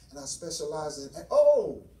 and I specialize in,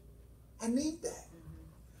 I need that.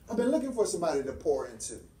 I've been looking for somebody to pour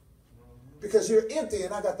into. Because you're empty,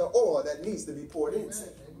 and I got the oil that needs to be poured into.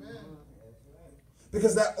 Amen.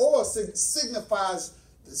 Because that oil signifies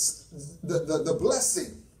the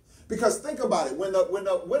blessing. Because think about it, when the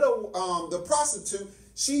widow, the prostitute,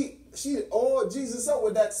 she oiled Jesus up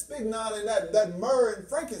with that spikenard and that myrrh and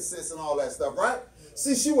frankincense and all that stuff, right?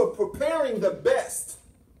 See, she was preparing the best.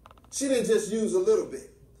 She didn't just use a little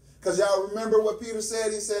bit. Because y'all remember what Peter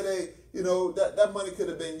said? He said, hey, that money could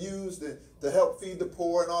have been used to help feed the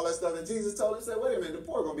poor and all that stuff. And Jesus told him, he said, wait a minute, the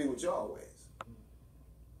poor are going to be with you always.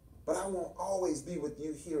 But I won't always be with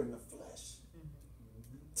you here in the flesh.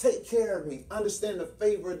 Take care of me. Understand the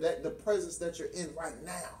favor, the presence that you're in right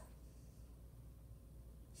now.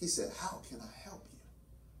 He said, how can I help you?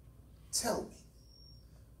 Tell me.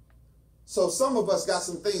 So some of us got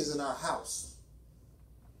some things in our house.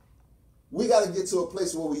 We got to get to a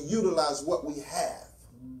place where we utilize what we have.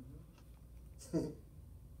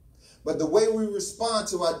 But the way we respond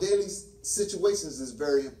to our daily situations is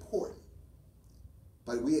very important.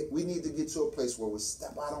 But we need to get to a place where we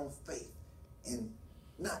step out on faith in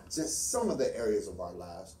not just some of the areas of our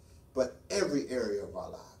lives, but every area of our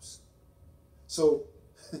lives. So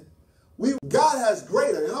God has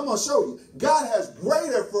greater, and I'm going to show you, God has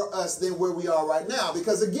greater for us than where we are right now.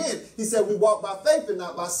 Because again, he said we walk by faith and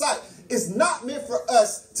not by sight. It's not meant for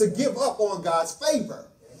us to give up on God's favor.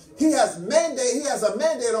 He has a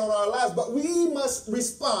mandate on our lives, but we must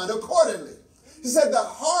respond accordingly. He said the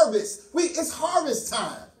harvest, it's harvest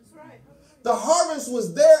time. The harvest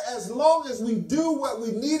was there as long as we do what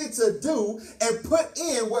we needed to do and put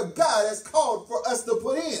in what God has called for us to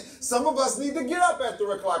put in. Some of us need to get up at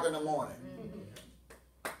 3 o'clock in the morning.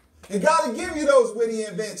 And God will give you those witty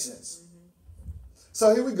inventions.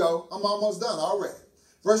 So here we go. I'm almost done already.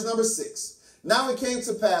 Verse number 6. Now it came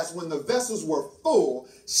to pass when the vessels were full,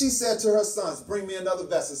 she said to her sons, bring me another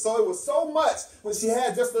vessel. So it was so much when she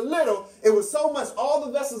had just a little. It was so much, all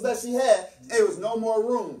the vessels that she had, it was no more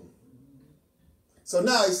room. So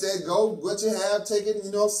now he said, go, what you have, take it,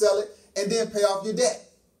 sell it, and then pay off your debt.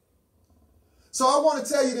 So I want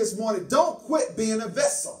to tell you this morning, don't quit being a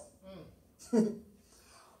vessel.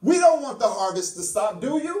 We don't want the harvest to stop,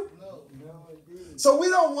 do you? No, so we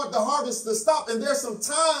don't want the harvest to stop. And there's some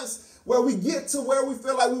times where we get to where we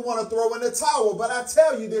feel like we want to throw in the towel. But I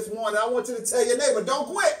tell you this morning, I want you to tell your neighbor, don't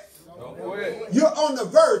quit. Don't quit. You're on the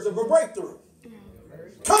verge of a breakthrough.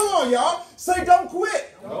 Come on, y'all. Say, don't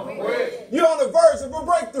quit. Don't quit. You're on the verge of a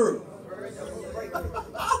breakthrough.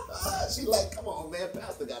 She's like, come on, man.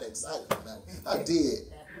 Pastor got excited on that. I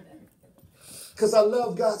did. Because I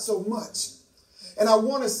love God so much. And I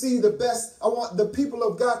want to see the best. I want the people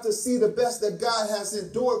of God to see the best that God has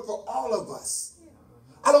endured for all of us.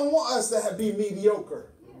 I don't want us to be mediocre.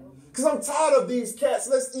 Because I'm tired of these cats.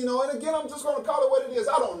 And again, I'm just going to call it what it is.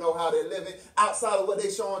 I don't know how they're living outside of what they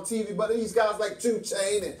show on TV. But these guys like 2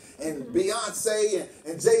 Chainz and Beyonce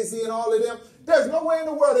and Jay-Z and all of them, there's no way in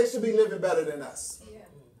the world they should be living better than us.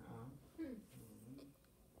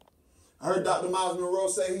 I heard Dr. Miles Monroe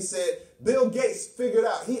say, he said, Bill Gates figured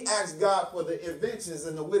out, he asked God for the inventions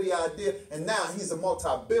and the witty idea, and now he's a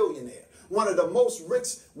multi-billionaire. One of the most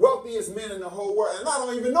rich, wealthiest men in the whole world. And I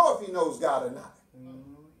don't even know if he knows God or not.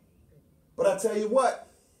 But I tell you what,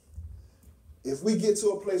 if we get to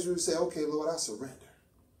a place where we say, okay, Lord, I surrender.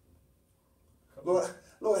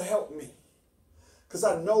 Lord, help me. Because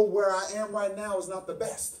I know where I am right now is not the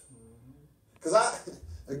best. Because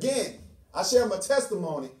I share my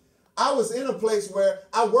testimony. I was in a place where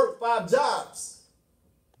I worked 5 jobs.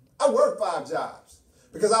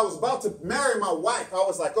 Because I was about to marry my wife. I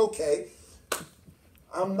was like, okay,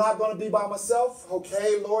 I'm not going to be by myself.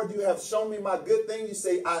 Okay, Lord, you have shown me my good thing. You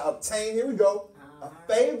say, I obtain, here we go, a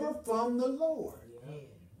favor from the Lord.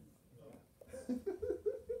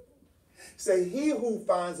 Say, he who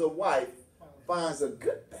finds a wife finds a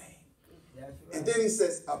good thing. And then he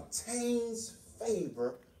says, obtains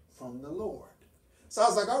favor from the Lord. So I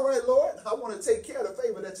was like, all right, Lord, I want to take care of the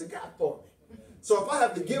favor that you got for me. So if I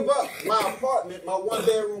have to give up my apartment, my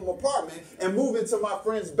 1-bedroom apartment, and move into my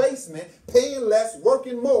friend's basement, paying less,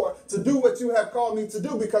 working more to do what you have called me to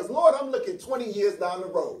do, because, Lord, I'm looking 20 years down the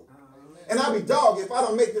road. And I'll be dogged if I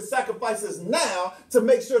don't make the sacrifices now to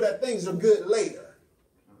make sure that things are good later.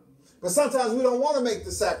 But sometimes we don't want to make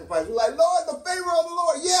the sacrifice. We're like, Lord, the favor of the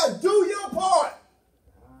Lord. Yeah, do your part.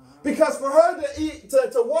 Because for her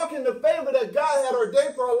to walk in the favor that God had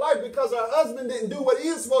ordained for her life, because her husband didn't do what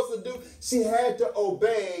he was supposed to do, she had to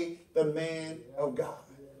obey the man of God.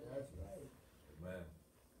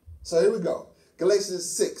 So here we go. Galatians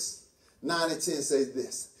 6, 9 and 10 says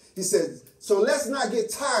this. He says, so let's not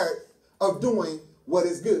get tired of doing what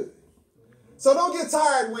is good. So don't get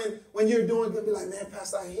tired when you're doing good. Be like, man,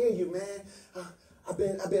 Pastor, I hear you, man. I've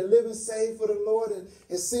been living saved for the Lord, and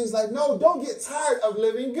it seems like, no, don't get tired of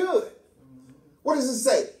living good. What does it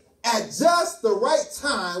say? At just the right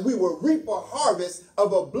time, we will reap a harvest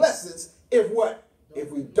of a blessings if what?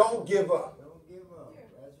 If we don't give up.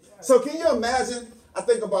 So can you imagine? I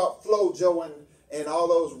think about Flo, Joe, and all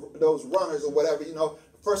those runners or whatever,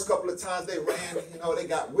 first couple of times they ran, they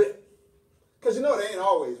got whipped. Because, they ain't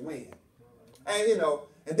always win. And,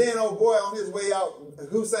 and then old boy on his way out,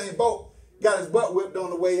 Usain Bolt, got his butt whipped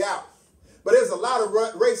on the way out. But there's a lot of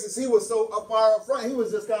races. He was so up far up front. He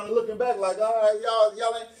was just kind of looking back like, all right,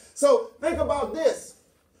 y'all ain't. So think about this.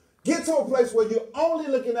 Get to a place where you're only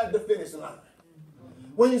looking at the finish line.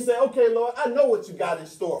 When you say, okay, Lord, I know what you got in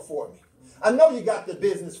store for me. I know you got the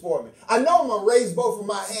business for me. I know I'm going to raise both of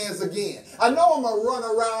my hands again. I know I'm going to run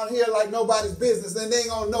around here like nobody's business, and they ain't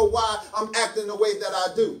going to know why I'm acting the way that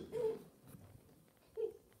I do.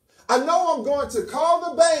 I know I'm going to call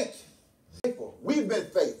the bank. We've been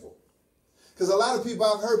faithful. Because a lot of people,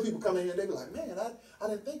 I've heard people come in here, they be like, man, I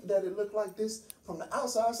didn't think that it looked like this from the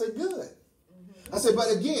outside. I said, good. I said,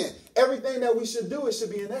 but again, everything that we should do, it should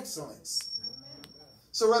be in excellence.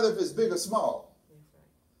 So whether if it's big or small,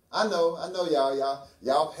 I know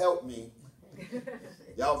y'all helped me.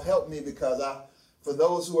 Y'all have helped me because for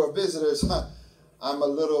those who are visitors, I'm a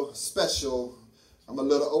little special. I'm a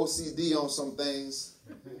little OCD on some things.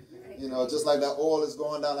 Just like that oil is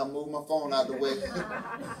going down, I move my phone out the way.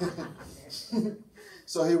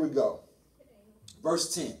 So here we go.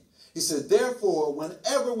 Verse 10. He said, therefore,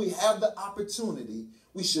 whenever we have the opportunity,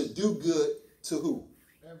 we should do good to who?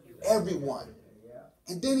 Everyone.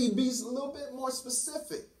 And then he be a little bit more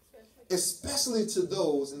specific, especially to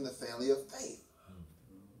those in the family of faith.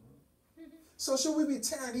 So should we be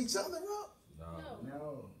tearing each other up?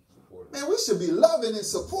 No. Man, we should be loving and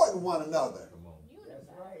supporting one another.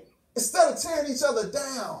 Instead of tearing each other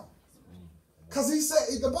down. Because he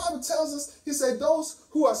said, the Bible tells us, he said, those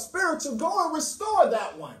who are spiritual, go and restore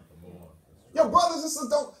that one. Your brothers and sisters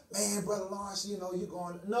don't, man, Brother Lawrence, you're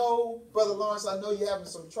going, no, Brother Lawrence, I know you're having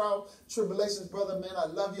some trial, tribulations, brother, man, I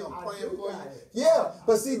love you, I'm praying for you. Yeah,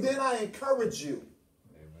 but see, then I encourage you.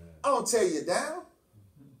 Amen. I don't tear you down.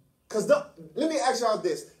 Because let me ask y'all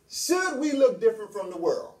this. Should we look different from the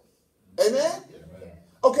world? Amen? Amen?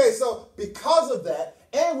 Okay, so because of that,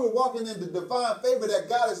 and we're walking in the divine favor that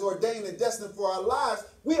God has ordained and destined for our lives,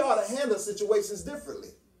 we ought to handle situations differently.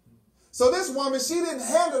 So this woman, she didn't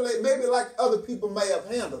handle it maybe like other people may have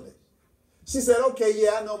handled it. She said, okay,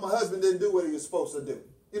 yeah, I know my husband didn't do what he was supposed to do.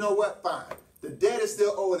 You know what? Fine. The debt is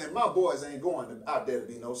still owing, and my boys ain't going out there to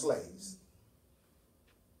be no slaves.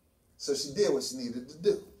 So she did what she needed to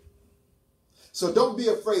do. So don't be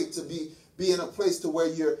afraid to be in a place to where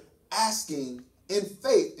you're asking in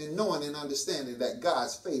faith and knowing and understanding that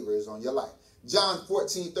God's favor is on your life. John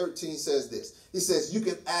 14:13 says this. He says, you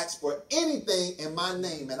can ask for anything in my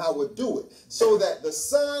name and I will do it so that the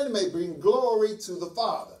Son may bring glory to the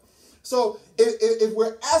Father. So if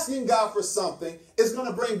we're asking God for something, it's going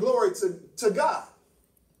to bring glory to God.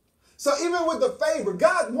 So even with the favor,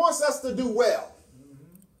 God wants us to do well.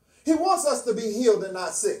 He wants us to be healed and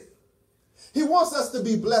not sick. He wants us to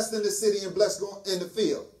be blessed in the city and blessed in the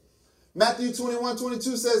field. Matthew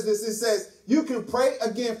 21:22 says this. It says, you can pray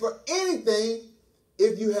again for anything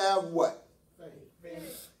if you have what?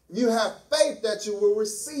 Faith. You have faith that you will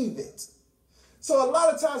receive it. So a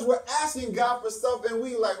lot of times we're asking God for stuff and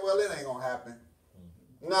we like, well, it ain't going to happen.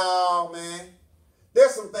 No, man.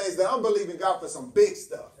 There's some things that I'm believing God for some big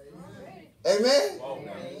stuff. Amen?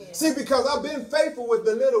 Amen. See, because I've been faithful with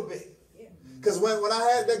the little bit. Because when I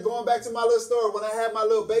had that, going back to my little story, when I had my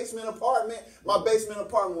little basement apartment, my basement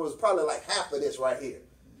apartment was probably like half of this right here.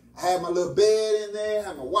 I had my little bed in there,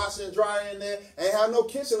 had my washer and dryer in there. I ain't have no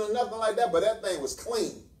kitchen or nothing like that, but that thing was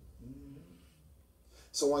clean.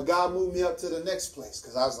 So when God moved me up to the next place,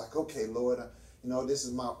 because I was like, okay, Lord, this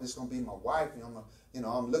is going to be my wife.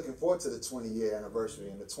 I'm looking forward to the 20-year anniversary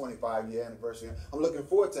and the 25-year anniversary. I'm looking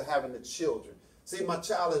forward to having the children. See, my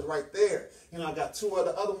child is right there. I got two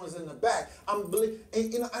other ones in the back.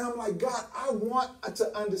 And I'm like, God, I want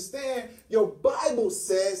to understand. Your Bible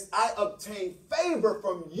says I obtained favor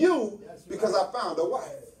from you because I found a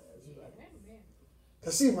wife.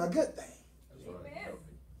 Because she's my good thing.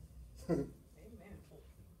 Amen.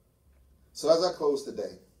 So as I close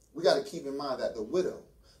today, we got to keep in mind that the widow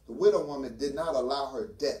woman did not allow her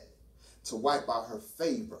debt to wipe out her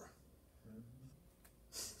favor.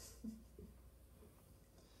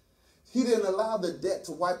 He didn't allow the debt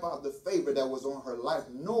to wipe out the favor that was on her life,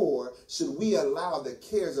 nor should we allow the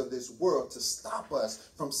cares of this world to stop us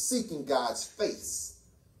from seeking God's face.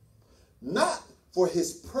 Not for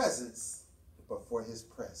his presence, but for his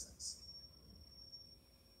presence.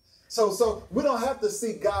 So we don't have to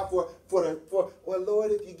seek God for well,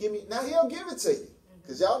 Lord, if you give me, now he'll give it to you.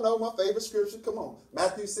 Because y'all know my favorite scripture. Come on.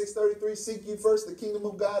 Matthew 6:33, seek ye first the kingdom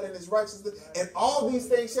of God and his righteousness, and all these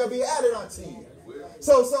things shall be added unto you.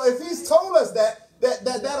 So if he's told us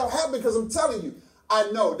that'll happen, because I'm telling you, I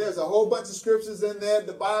know there's a whole bunch of scriptures in there,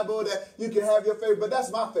 the Bible, that you can have your favorite, but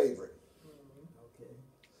that's my favorite. Okay.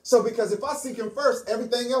 So because if I seek him first,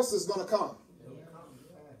 everything else is going to come.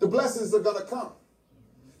 The blessings are going to come.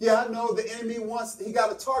 Yeah, I know the enemy he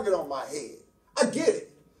got a target on my head. I get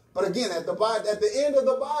it. But again, at the end of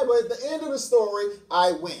the Bible, at the end of the story,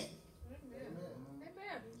 I win.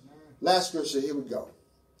 Amen. Last scripture, here we go.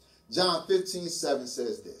 John 15:7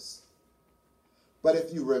 says this. But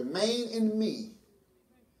if you remain in me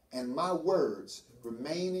and my words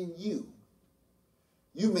remain in you,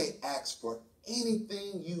 you may ask for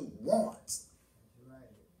anything you want.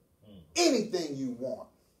 Anything you want,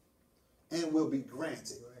 and will be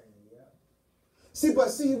granted. See,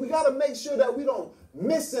 we got to make sure that we don't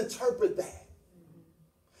misinterpret that.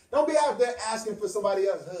 Don't be out there asking for somebody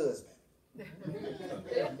else's husband.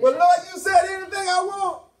 Well, Lord, you said anything I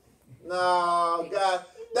want. No, God,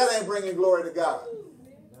 that ain't bringing glory to God.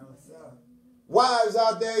 Wives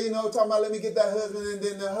out there, talking about, let me get that husband, and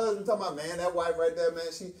then the husband talking about, man, that wife right there, man,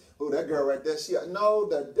 that girl right there, no,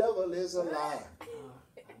 the devil is a liar.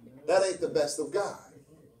 That ain't the best of God.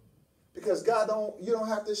 Because you don't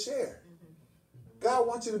have to share. God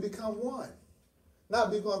wants you to become one.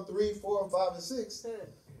 Not become 3, 4, and 5, and 6.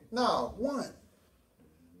 No, one.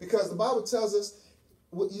 Because the Bible tells us,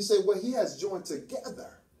 you say, well, he has joined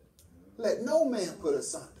together. Let no man put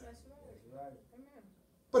asunder.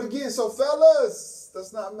 But again, so fellas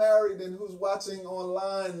that's not married and who's watching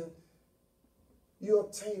online, you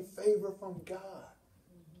obtain favor from God.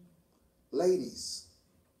 Ladies,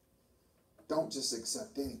 don't just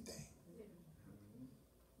accept anything.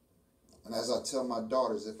 And as I tell my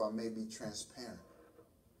daughters, if I may be transparent,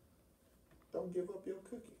 don't give up your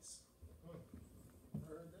cookies.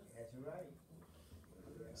 That's right.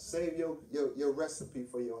 Save your recipe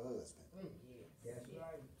for your husband. That's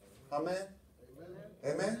right. Amen?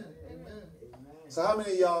 Amen? Amen? So how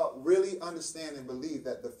many of y'all really understand and believe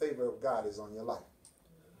that the favor of God is on your life?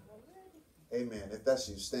 Amen. If that's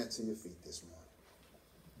you, stand to your feet this morning.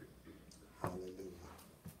 Hallelujah.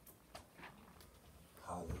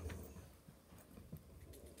 Hallelujah.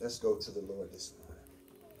 Let's go to the Lord this morning.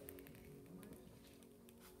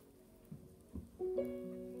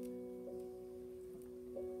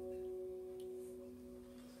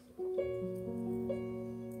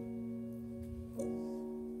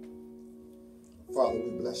 Father, we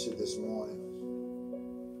bless you this morning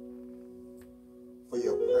for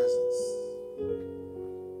your presence.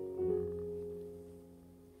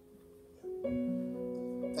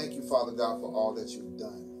 Thank you, Father God, for all that you've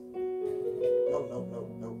done. No,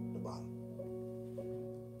 the bottom.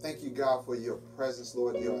 Thank thank you, God, for your presence,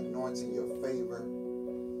 Lord, your anointing, your favor,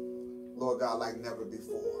 Lord God, like never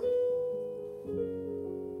before.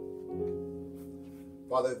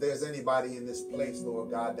 Father, if there's anybody in this place,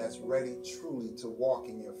 Lord God, that's ready truly to walk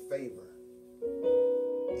in your favor,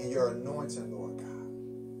 in your anointing, Lord God.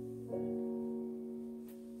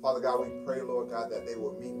 Father God, we pray, Lord God, that they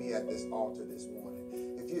will meet me at this altar this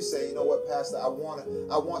morning. If you say, you know what, Pastor, I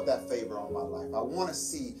want that favor on my life. I want to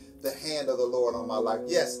see the hand of the Lord on my life.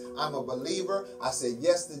 Yes, I'm a believer. I say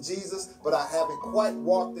yes to Jesus, but I haven't quite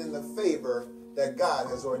walked in the favor that God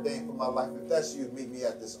has ordained for my life. If that's you, meet me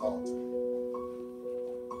at this altar.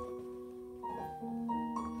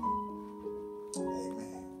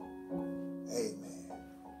 Amen. Amen.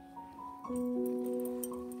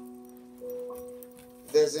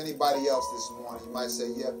 If there's anybody else this morning, you might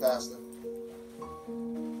say, yeah, Pastor,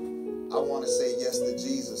 I want to say yes to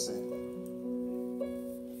Jesus, and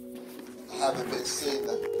I haven't been seeing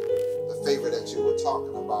the favor that you were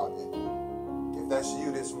talking about. And if that's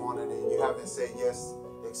you this morning and you haven't said yes,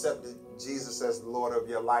 accepted Jesus as the Lord of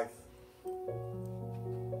your life,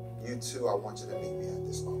 you too, I want you to meet me at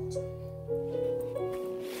this altar.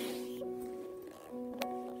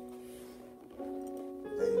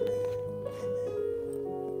 Amen. Amen.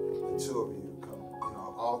 The two of you come,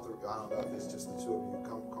 all three, I don't know if it's just the two of you,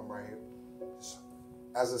 come right here. Just,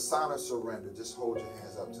 as a sign of surrender, just hold your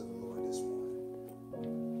hands up to the Lord this morning.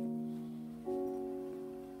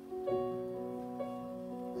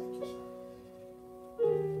 Thank you, sir.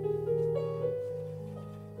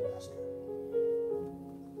 That's good.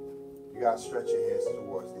 You guys stretch your hands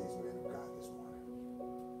towards these men of God this morning.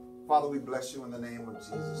 Father, we bless you in the name of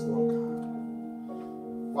Jesus, Lord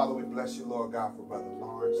God. Father, we bless you, Lord God, for Brother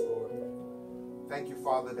Lawrence, Lord. Thank you,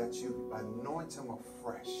 Father, that you anoint him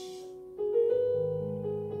afresh.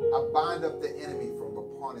 I bind up the enemy from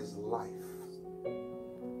upon his life.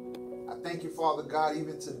 I thank you, Father God,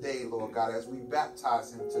 even today, Lord God, as we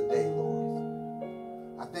baptize him today, Lord.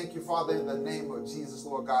 I thank you, Father, in the name of Jesus,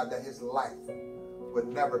 Lord God, that his life would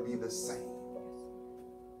never be the same.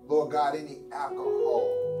 Lord God, any alcohol,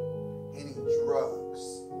 any drugs,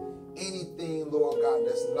 anything, Lord God,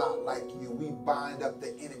 that's not like you, we bind up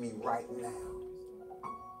the enemy right now.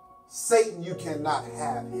 Satan, you cannot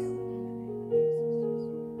have him.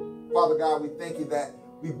 Father God, we thank you that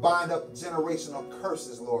we bind up generational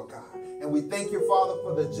curses, Lord God. And we thank you, Father,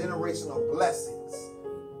 for the generational blessings.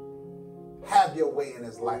 Have your way in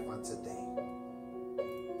his life on today.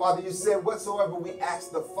 Father, you said whatsoever we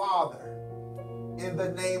ask the Father in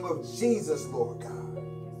the name of Jesus, Lord God,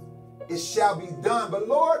 it shall be done. But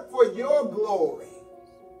Lord, for your glory.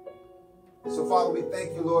 So Father, we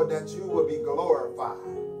thank you, Lord, that you will be glorified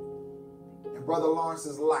in Brother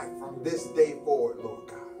Lawrence's life from this day forward, Lord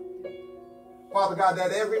God. Father God,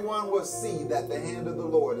 that everyone will see that the hand of the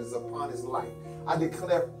Lord is upon his life. I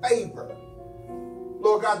declare favor.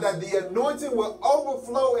 Lord God, that the anointing will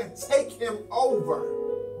overflow and take him over.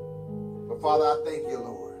 But Father, I thank you,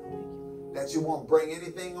 Lord, that you won't bring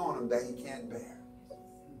anything on him that he can't bear.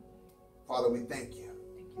 Father, we thank you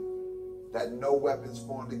that no weapons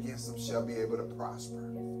formed against him shall be able to prosper.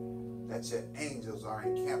 That your angels are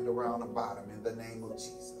encamped around about him in the name of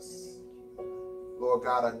Jesus. Lord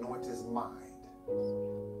God, anoint his mind,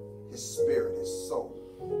 his spirit, his soul.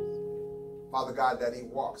 Father God, that he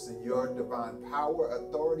walks in your divine power,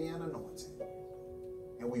 authority, and anointing.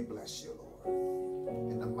 And we bless you, Lord,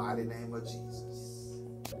 in the mighty name of Jesus.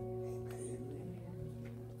 Amen.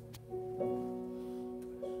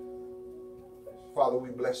 Father, we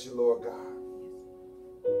bless you, Lord God,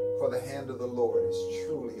 for the hand of the Lord is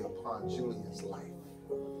truly upon Julian's life.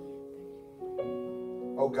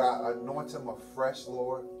 Oh God, anoint him afresh,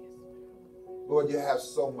 Lord. Lord, you have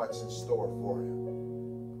so much in store for him.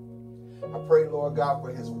 I pray, Lord God,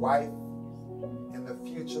 for his wife in the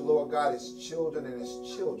future, Lord God, his children and his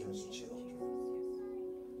children's children.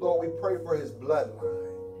 Lord, we pray for his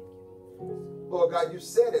bloodline. Lord God, you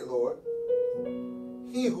said it, Lord.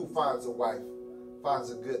 He who finds a wife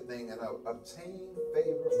finds a good thing and obtain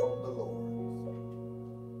favor from the Lord.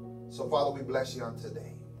 So, Father, we bless you on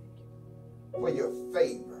today for your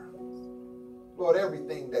favor. Lord,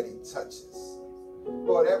 everything that he touches,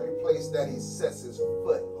 Lord, every place that he sets his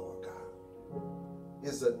foot, Lord God,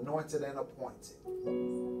 is anointed and appointed.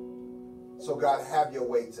 So, God, have your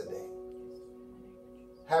way today.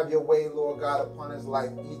 Have your way, Lord God, upon his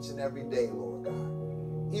life each and every day, Lord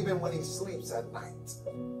God, even when he sleeps at night.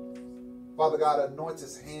 Father God, anoint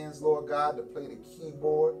his hands, Lord God, to play the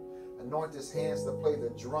keyboard. Anoint his hands to play the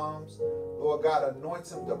drums. Lord God, anoint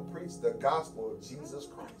him to preach the gospel of Jesus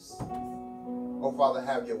Christ. Oh, Father,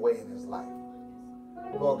 have your way in his life.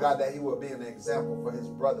 Lord God, that he will be an example for his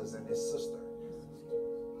brothers and his sister.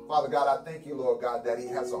 Father God, I thank you, Lord God, that he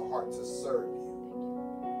has a heart to serve you.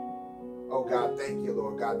 Oh God, thank you,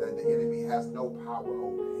 Lord God, that the enemy has no power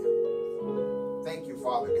over him. Thank you,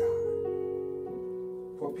 Father God,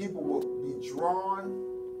 for people will be drawn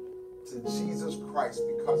to Jesus Christ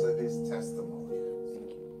because of his testimony.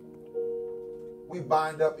 We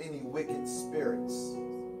bind up any wicked spirits,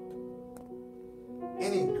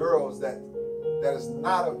 any girls that is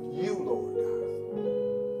not of you, Lord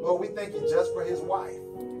God. Lord, we thank you just for his wife.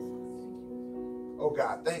 Oh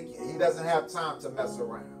God, thank you. He doesn't have time to mess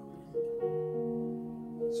around.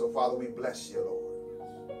 So Father, we bless you,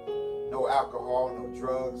 Lord. No alcohol, no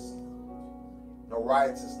drugs, no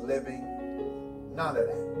riotous living, none of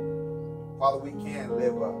that. Father, we can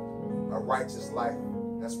live a righteous life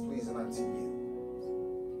that's pleasing unto you.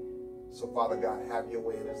 So Father God, have your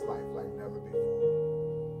way in his life like never before.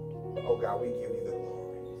 Oh God, we give you the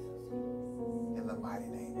glory. In the mighty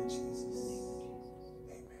name of Jesus.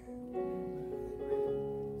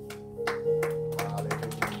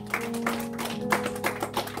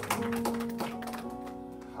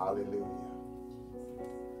 Hallelujah.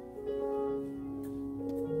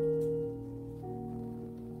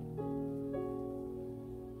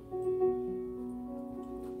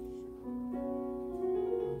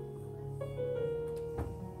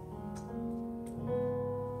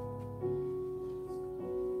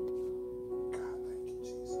 God, thank you,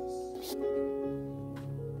 Jesus.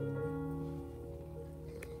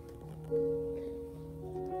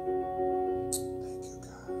 Thank you,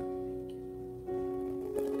 God.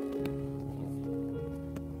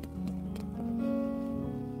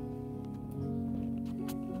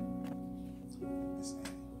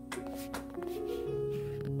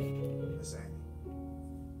 Miss Annie.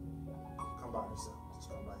 Come by yourself. Just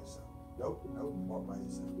come by yourself. Nope, walk by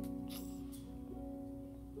yourself.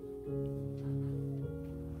 I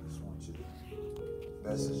just want you to, as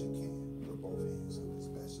best as you can, put both hands up as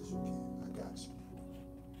best as you can. I got you.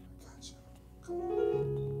 I got you. Come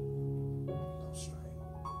on. Don't strain.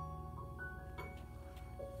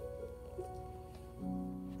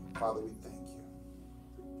 Father, we thank you.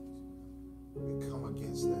 We come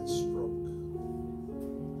against that stroke.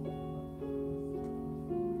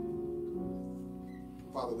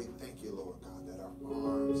 Father, we thank you, Lord God, that our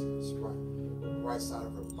arms and right side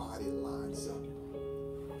of her body lines up.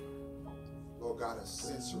 Lord God, her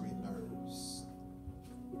sensory nerves,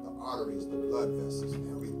 the arteries, the blood vessels, and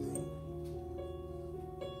everything.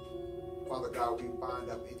 Father God, we bind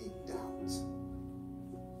up any doubt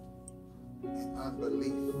and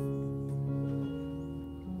unbelief.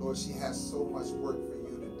 Lord, she has so much work for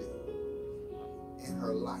you to do in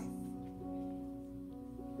her life.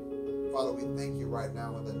 Father, we thank you right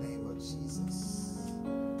now in the name of Jesus.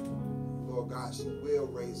 Lord God, she will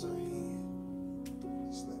raise her hand.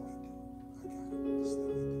 Just let me do it. I got it. Just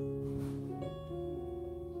let me do it.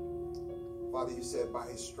 Father, you said by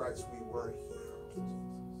his stripes we were healed.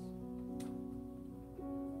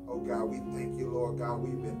 Oh God, we thank you, Lord God.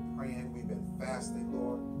 We've been praying. We've been fasting,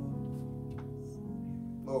 Lord.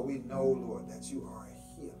 Lord, we know, Lord, that you are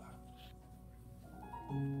a healer.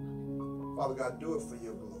 Father God, do it for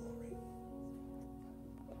your glory.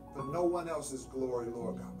 For no one else's glory,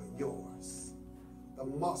 Lord God, but yours. The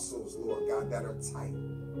muscles, Lord God, that are tight,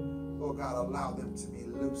 Lord God, allow them to be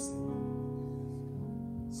loosened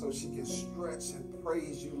so she can stretch and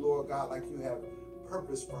praise you, Lord God, like you have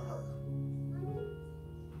purpose for her.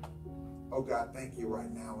 Oh God, thank you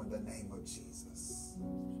right now in the name of Jesus.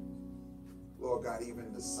 Lord God,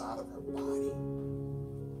 even the side of her body,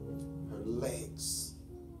 her legs.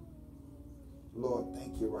 Lord,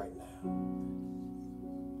 thank you right now.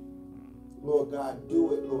 Lord God,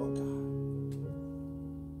 do it, Lord God.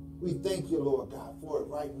 We thank you, Lord God, for it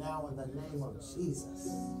right now in the name of Jesus.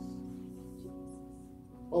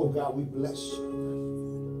 Oh God, we bless you.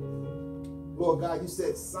 Lord God, you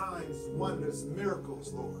said signs, wonders,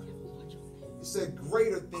 miracles, Lord. You said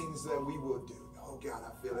greater things that we will do. Oh God,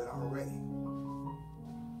 I feel it already.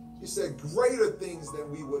 You said greater things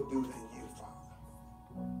than we will do than you, Father.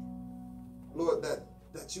 Lord,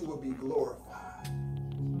 that you will be glorified.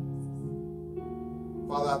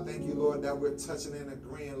 Father, I thank you, Lord, that we're touching and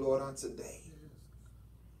agreeing, Lord, on today.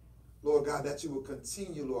 Lord God, that you will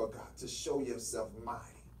continue, Lord God, to show yourself mighty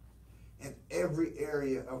in every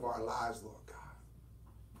area of our lives, Lord God.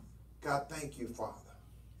 God, thank you, Father,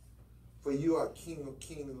 for you are King of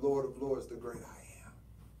kings, Lord of lords, the great I am.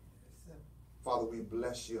 Father, we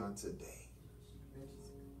bless you on today.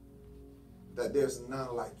 That there's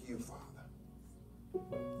none like you, Father.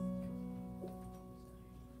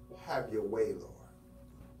 Have your way, Lord.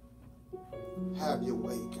 Have your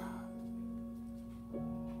way, God.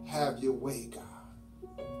 Have your way, God.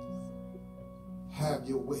 Have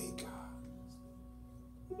your way, God.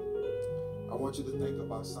 I want you to think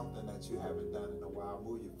about something that you haven't done in a while.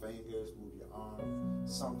 Move your fingers, move your arm.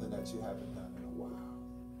 Something that you haven't done in a while.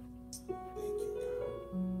 Thank you, God.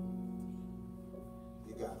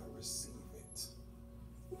 You got to receive it.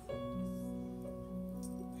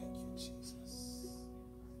 Thank you, Jesus.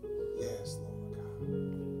 Yes, Lord God.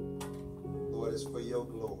 Lord, it's for your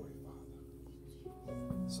glory, Father.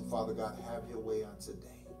 So, Father God, have your way on today.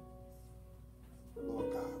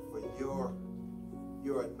 Lord God, for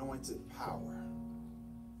your anointed power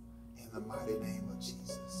in the mighty name of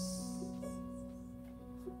Jesus.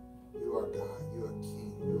 You are God, you are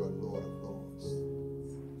King, you are Lord of Lords.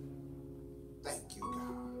 Thank you,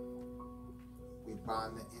 God. We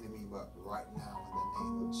bind the enemy up right now in the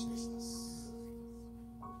name of Jesus.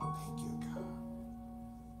 Thank you, God.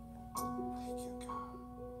 Thank you, God.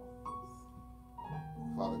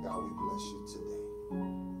 Father God, we bless you today.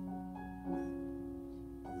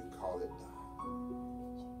 And we call it done.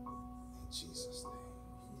 In Jesus' name.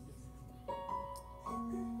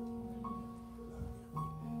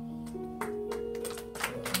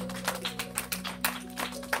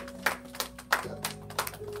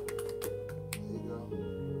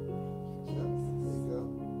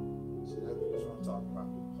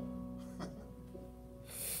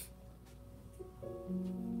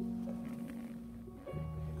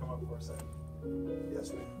 Amen. Yes,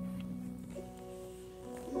 ma'am.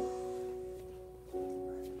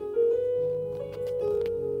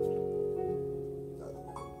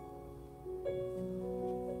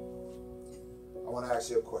 I want to ask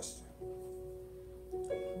you a question.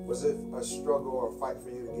 Was it a struggle or a fight for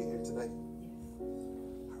you to get here today?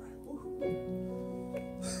 All right.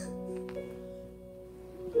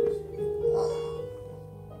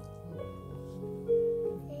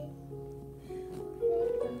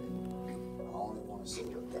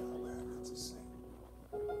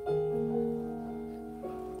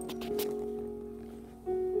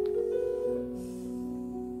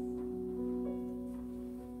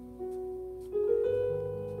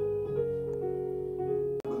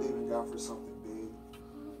 For something big.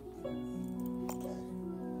 Okay.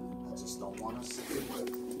 I just don't want to say what.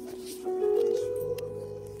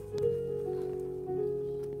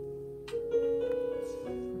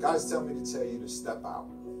 God is telling me to tell you to step out.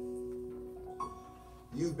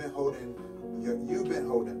 You've been holding back.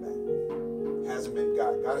 It hasn't been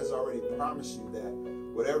God. God has already promised you that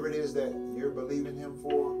whatever it is that you're believing Him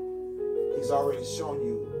for, He's already shown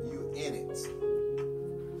you in it.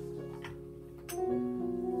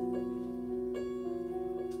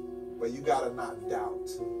 But you got to not doubt.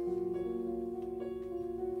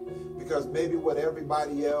 Because maybe what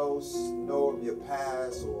everybody else know of your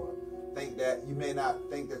past or think that you may not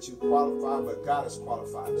think that you qualify, but God has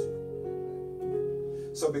qualified you.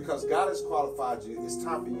 So because God has qualified you, it's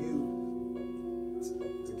time for you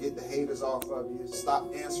to get the haters off of you.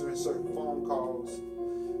 Stop answering certain phone calls.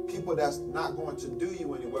 People that's not going to do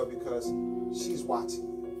you anywhere because she's watching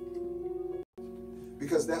you.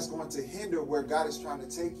 Because that's going to hinder where God is trying to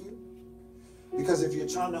take you. Because if you're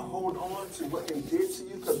trying to hold on to what they did to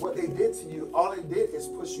you, because what they did to you, all they did is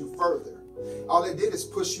push you further. All they did is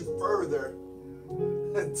push you further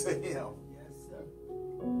to Him. Yes, sir.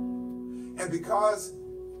 And because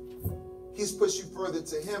He's pushed you further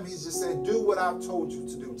to Him, He's just saying, do what I've told you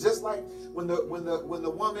to do. Just like when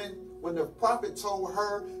the prophet told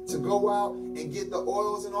her to go out and get the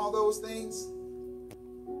oils and all those things,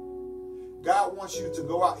 God wants you to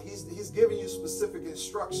go out. He's giving you specific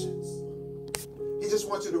instructions. He just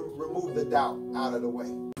wants you to remove the doubt out of the way.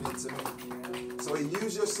 So He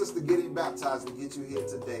used your sister getting baptized to get you here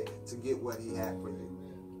today to get what He had for you.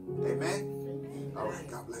 Amen? All right.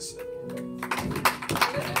 God bless you. Amen.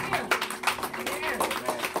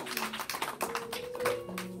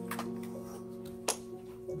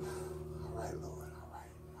 All right, Lord. All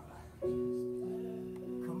right.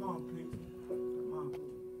 Come on, people. Come on.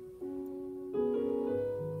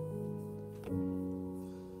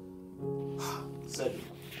 Second.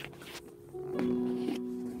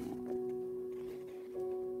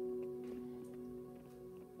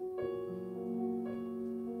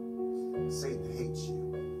 Satan hates you,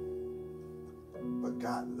 but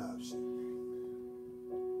God loves you.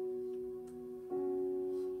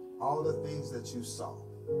 All the things that you saw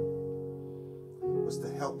was to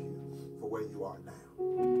help you for where you are now.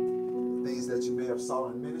 The things that you may have saw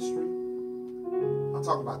in ministry, I'm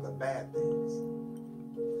talking about the bad things.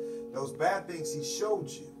 Those bad things He showed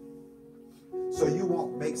you so you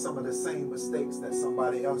won't make some of the same mistakes that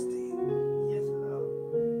somebody else did. Yes, Lord.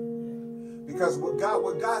 Because what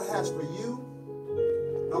God has for you,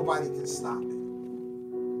 nobody can stop it.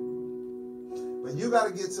 But you got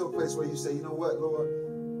to get to a place where you say, you know what, Lord?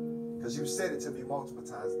 Because you've said it to me multiple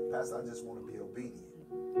times. Pastor, I just want to be obedient.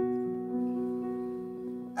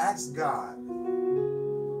 Ask God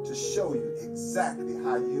to show you exactly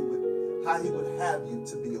how He would have you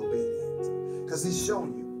to be obedient. Because He's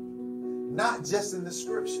shown you, not just in the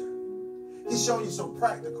scripture. He's shown you some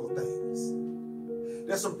practical things.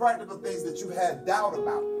 There's some practical things that you had doubt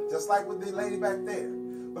about, just like with the lady back there.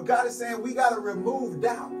 But God is saying we got to remove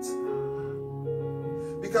doubt.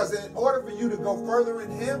 Because in order for you to go further in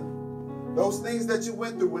Him, those things that you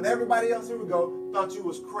went through when everybody else, here we go, thought you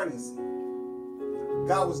was crazy,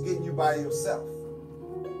 God was getting you by yourself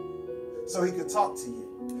so He could talk to you.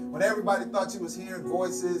 When everybody thought you was hearing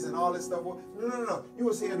voices and all this stuff, no. You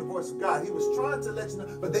was hearing the voice of God. He was trying to let you know,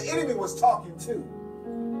 but the enemy was talking too.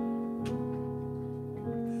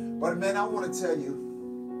 But man, I want to tell you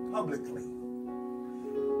publicly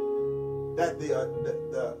that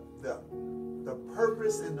the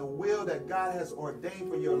purpose and the will that God has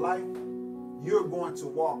ordained for your life, you're going to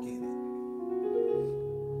walk in it.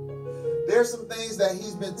 There's some things that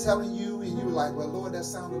He's been telling you and you're like, well, Lord, that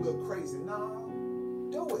sounds a little crazy. No,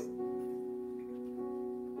 do it.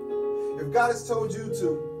 If God has told you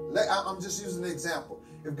to, I'm just using an example.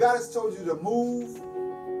 If God has told you to move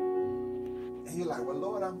and you're like, well,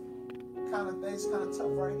 Lord, things kind of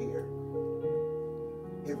tough right here.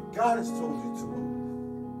 If God has told you to move,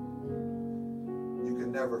 you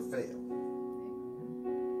can never fail.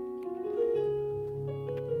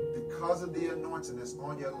 Because of the anointing that's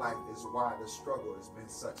on your life is why the struggle has been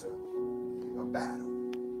such a battle.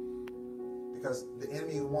 Because the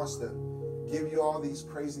enemy wants to give you all these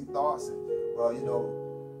crazy thoughts and, well, you know,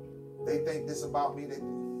 they think this about me.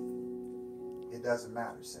 It doesn't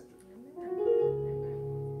matter, Cedric.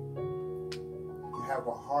 You have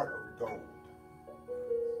a heart of gold.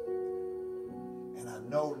 And I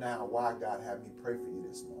know now why God had me pray for you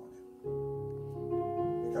this morning.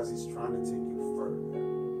 Because He's trying to take you further.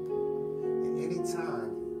 And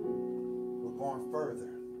anytime we're going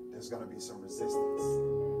further, there's going to be some resistance.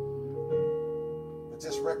 But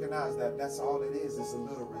just recognize that that's all it is a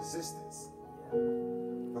little resistance.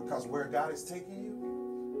 Because where God is taking you,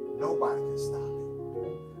 nobody can stop it.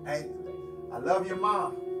 And I love your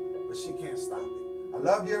mom, but she can't stop it. I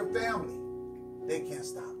love your family. They can't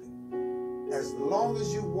stop it. As long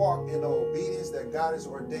as you walk in the obedience that God has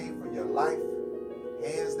ordained for your life,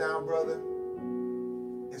 hands down, brother,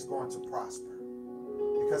 it's going to prosper.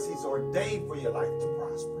 Because He's ordained for your life to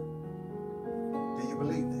prosper. Do you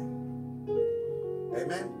believe that?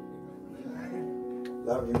 Amen? Amen.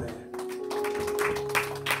 Love you, man.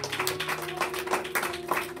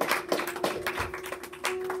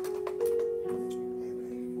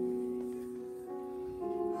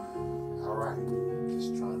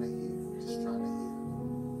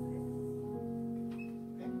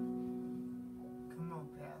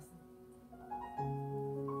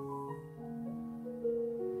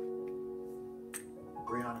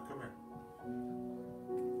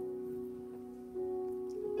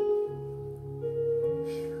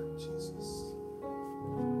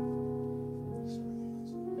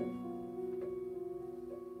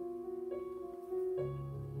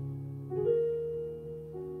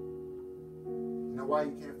 Why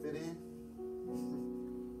you can't fit in?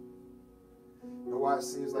 Know why it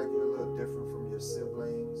seems like you're a little different from your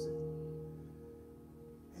siblings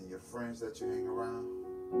and your friends that you hang around?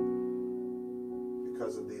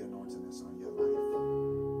 Because of the anointing that's on your life.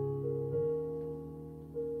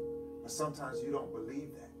 But sometimes you don't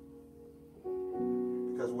believe that.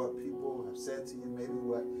 Because what people have said to you, maybe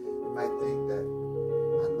what you might think that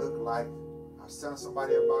I look like. I was telling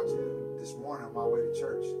somebody about you this morning on my way to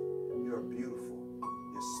church. You're beautiful.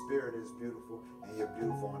 Your spirit is beautiful, and you're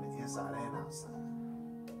beautiful on the inside and outside.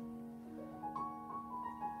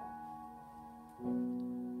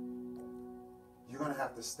 You're going to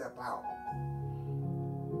have to step out.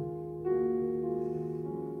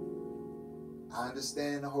 I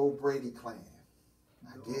understand the whole Brady clan.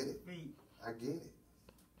 I get it. I get it.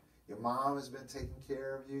 Your mom has been taking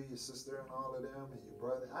care of you, your sister and all of them, and your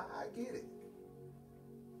brother. I get it.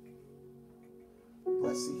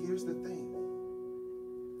 But see, here's the thing.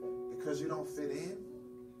 Because you don't fit in,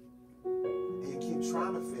 and you keep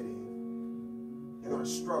trying to fit in, you're going to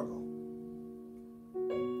struggle.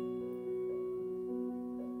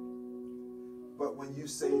 But when you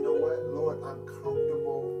say, you know what, Lord, I'm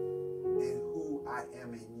comfortable in who I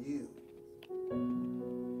am in you.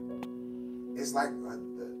 It's like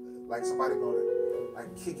somebody going to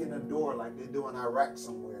kick in the door like they do in Iraq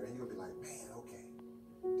somewhere, and you'll be like, man, okay,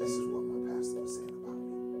 this is what my pastor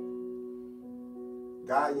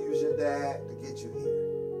God used your dad to get you here.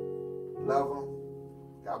 Love him.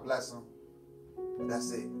 God bless him. But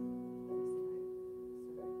that's it.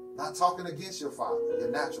 Not talking against your father,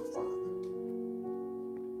 your natural father.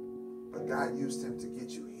 But God used him to get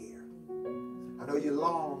you here. I know you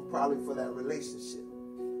long probably for that relationship.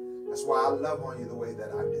 That's why I love on you the way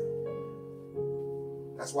that I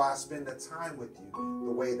do. That's why I spend the time with you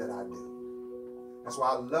the way that I do. That's why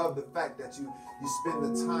I love the fact that you spend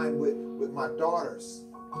the time with my daughters,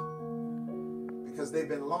 because they've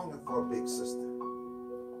been longing for a big sister.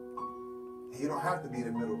 And you don't have to be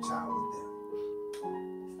the middle child with them.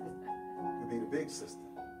 You can be the big sister.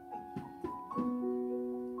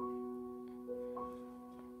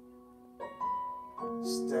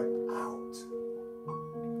 Step out.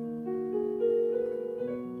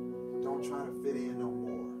 Don't try to fit in no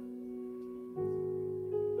more.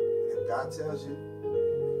 If God tells you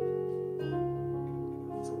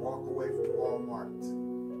to walk away from Walmart,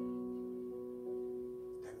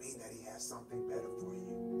 that means that he has something better for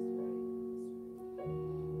you.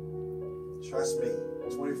 Trust me,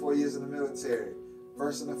 24 years in the military,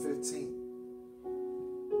 first and the 15th.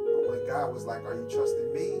 But when God was like, are you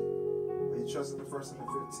trusting me? Or are you trusting the first and the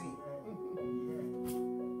 15th?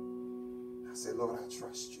 I said, Lord, I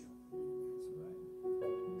trust you.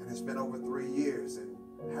 And it's been over 3 years and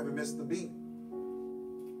I haven't missed a beat.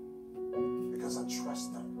 Because I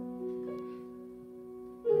trust him.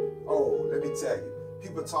 Oh, let me tell you,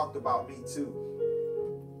 people talked about me too.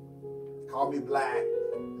 Called me black.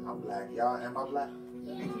 I'm black. Y'all, am I black?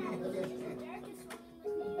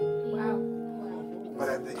 Wow. But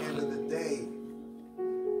at the end of the day,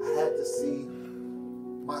 I had to see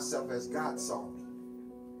myself as God saw me.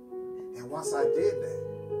 And once I did that,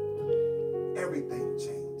 everything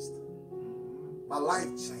changed. My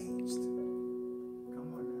life changed.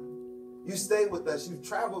 Come on now. You stay with us, you've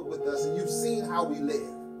traveled with us, and you've seen how we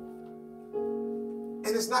live.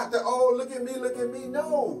 And it's not that, oh, look at me, look at me.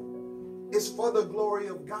 No. It's for the glory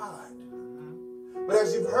of God. But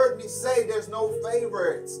as you've heard me say, there's no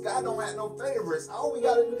favorites. God don't have no favorites. All we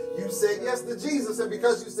got to do, you said yes to Jesus. And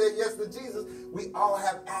because you said yes to Jesus, we all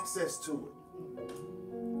have access to it.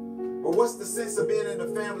 But what's the sense of being in the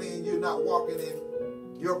family and you're not walking in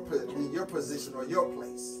your position or your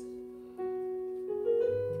place?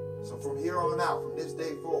 So from here on out, from this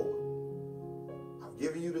day forward, I've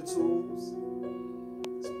given you the tools.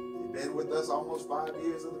 You've been with us almost 5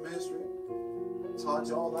 years of the ministry. Taught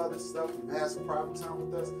you all the other stuff. You've had some private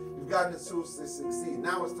time with us. You've gotten the tools to succeed.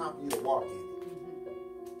 Now it's time for you to walk in it.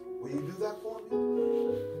 Will you do that for me?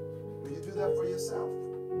 Will you do that for yourself?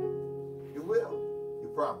 You will. You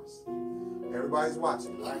promise. Everybody's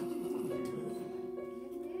watching, right?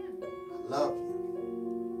 I love you.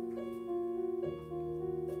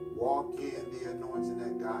 Walk in the anointing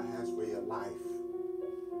that God has for your life.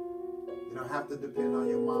 You don't have to depend on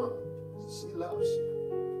your mom. She loves you.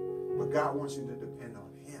 But God wants you to depend on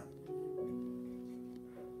him.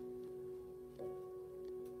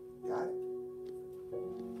 Got it?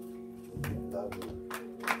 Love you.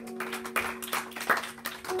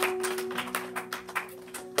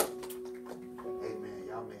 Amen.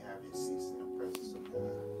 Y'all may have your seats in the presence of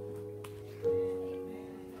God.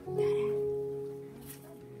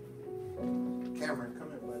 Cameron, come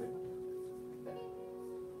here, buddy.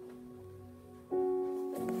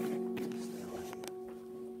 Stay right here.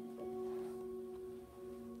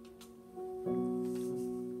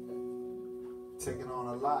 Taking on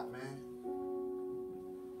a lot, man.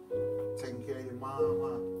 Taking care of your mom,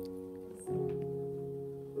 huh?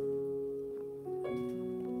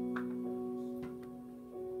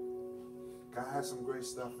 God has some great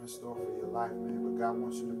stuff in store for your life, man, but God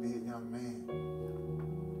wants you to be a young man.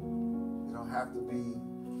 You don't have to be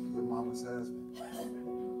your mama's husband.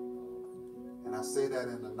 And I say that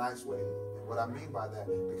in a nice way. And what I mean by that,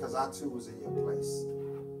 because I too was in your place.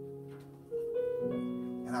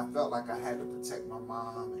 And I felt like I had to protect my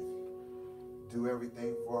mom and do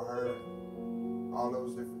everything for her and all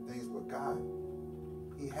those different things. But God,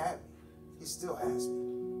 he had me. He still has me.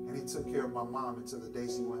 And he took care of my mom until the day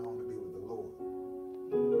she went home to be with the Lord.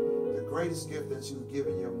 The greatest gift that you've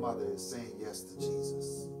given your mother is saying yes to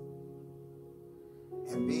Jesus.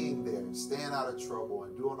 And being there and staying out of trouble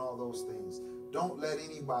and doing all those things. Don't let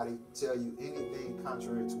anybody tell you anything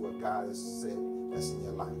contrary to what God has said that's in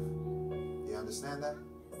your life. You understand that?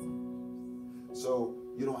 So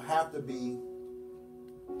you don't have to be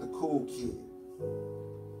the cool kid.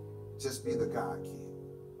 Just be the God kid.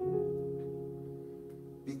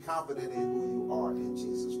 Be confident in who you are in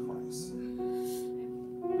Jesus Christ.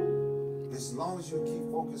 As long as you keep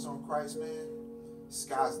focused on Christ, man,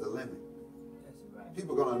 sky's the limit.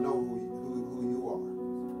 People are going to know who you are.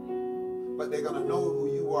 they're going to know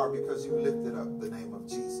who you are because you lifted up the name of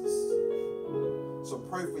Jesus. So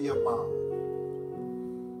pray for your mom.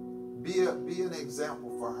 Be an example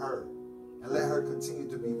for her and let her continue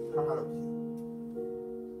to be proud of you.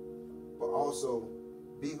 But also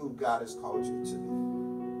be who God has called you to be.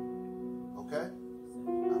 Okay?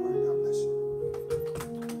 All right, God bless you.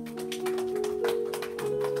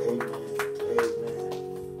 Amen. Amen.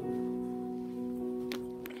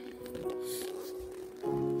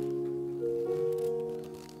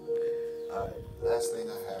 All right, last thing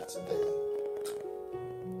I have today.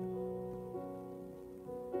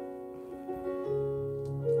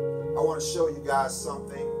 I want to show you guys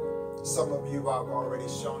something. Some of you, I've already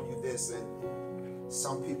shown you this, and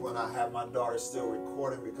some people, and I have my daughter still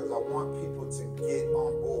recording because I want people to get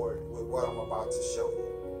on board with what I'm about to show you.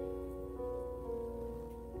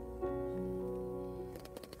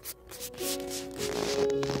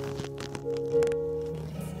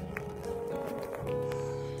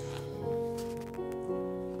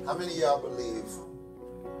 How many of y'all believe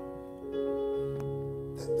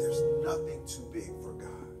that there's nothing too big for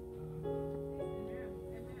God?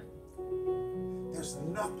 There's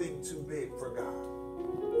nothing too big for God.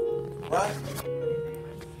 Right?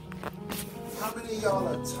 How many of y'all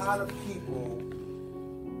are tired of people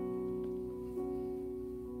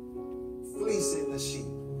fleecing the sheep?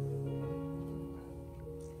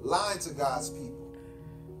 Lying to God's people.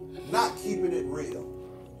 Not keeping it real.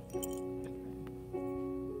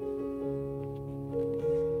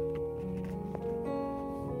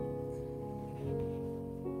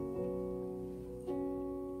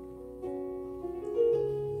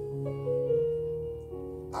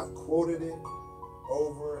 I've quoted it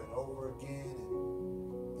over and over again,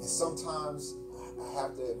 and sometimes I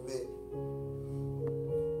have to admit,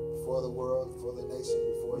 before the world, before the nation,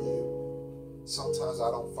 before you, sometimes I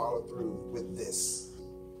don't follow through with this.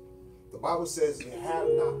 The Bible says you have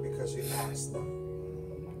not because you ask not.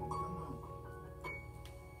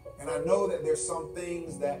 And I know that there's some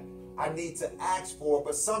things that I need to ask for,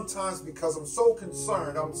 but sometimes because I'm so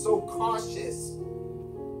concerned, I'm so cautious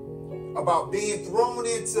about being thrown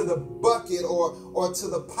into the bucket or to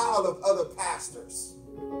the pile of other pastors.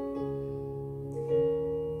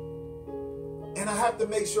 And I have to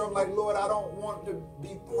make sure I'm like, Lord, I don't want to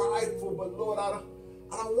be prideful, but Lord, I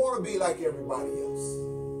don't want to be like everybody else.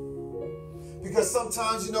 Because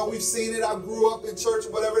sometimes, we've seen it. I grew up in church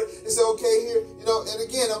or whatever. They say, okay, here, and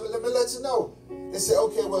again, let me let you know. They say,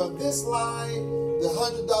 okay, well, this line, the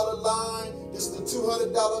 $100 line, this is the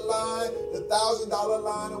 $200 line, the $1,000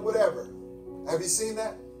 line, or whatever. Have you seen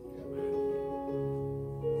that?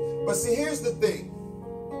 But see, here's the thing.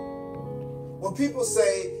 When people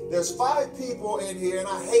say there's 5 people in here, and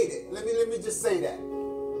I hate it. Let me just say that.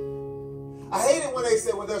 I hate it when they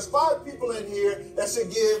say, well, there's 5 people in here that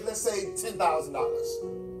should give, let's say,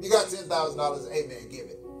 $10,000. You got $10,000, amen, give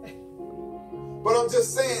it. But I'm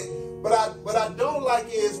just saying, what I don't like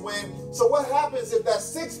is when, so what happens if that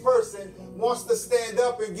 6th person wants to stand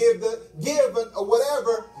up and give or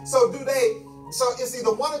whatever, so it's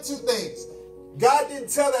either one or two things. God didn't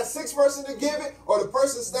tell that 6th person to give it, or the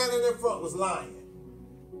person standing in front was lying.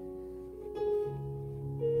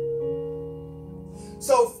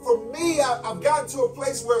 So for me, I've gotten to a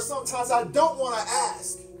place where sometimes I don't want to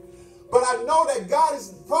ask, but I know that God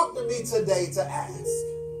is prompting me today to ask.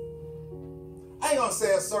 I ain't going to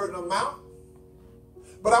say a certain amount,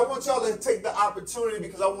 but I want y'all to take the opportunity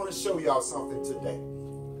because I want to show y'all something today.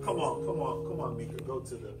 Come on, Mika,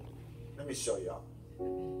 let me show y'all.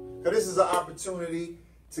 Because this is an opportunity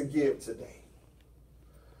to give today.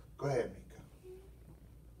 Go ahead, Mika.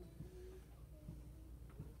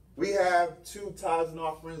 We have 2 tithes and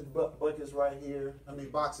offerings boxes right here.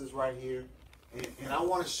 And I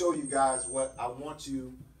want to show you guys what I want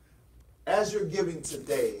you, as you're giving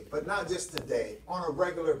today, but not just today, on a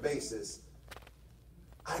regular basis.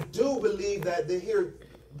 I do believe that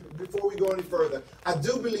before we go any further, I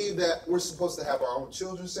do believe that we're supposed to have our own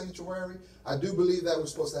children's sanctuary. I do believe that we're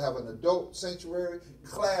supposed to have an adult sanctuary,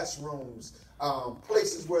 classrooms,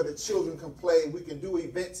 places where the children can play. We can do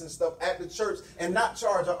events and stuff at the church and not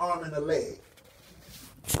charge an arm and a leg.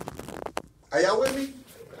 Are y'all with me?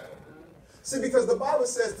 See, because the Bible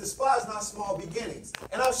says, despise not small beginnings.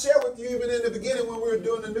 And I'll share with you, even in the beginning when we were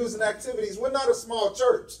doing the news and activities, we're not a small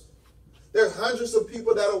church. There's hundreds of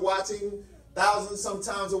people that are watching, thousands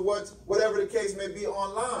sometimes, or whatever the case may be,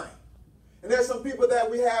 online. And there's some people that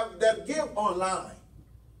we have that give online.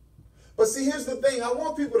 But see, here's the thing. I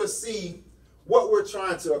want people to see what we're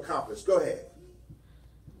trying to accomplish. Go ahead.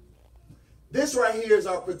 This right here is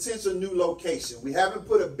our potential new location. We haven't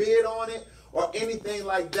put a bid on it or anything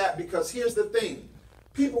like that because here's the thing.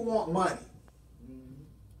 People want money.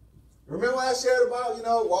 Remember when I shared about,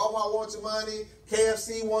 Walmart wants your money,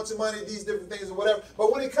 KFC wants your money, these different things or whatever.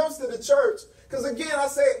 But when it comes to the church, because again, I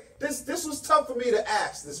say this was tough for me to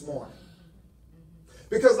ask this morning.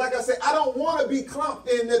 Because like I said, I don't want to be clumped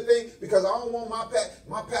in the thing because I don't want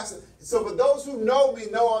my pastor. So for those who know me,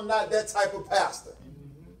 know I'm not that type of pastor.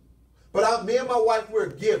 But me and my wife, we're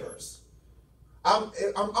givers. I'm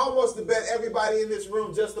almost to bet everybody in this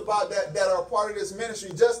room just about that are a part of this ministry,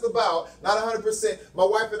 just about, not 100%. My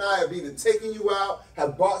wife and I have either taken you out,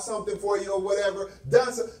 have bought something for you or whatever,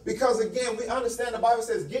 done so. Because again, we understand the Bible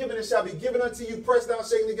says, given it shall be given unto you, pressed down,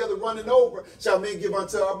 shaken together, running over, shall men give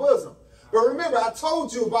unto our bosom. But remember, I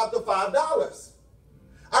told you about the $5.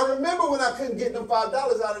 I remember when I couldn't get them $5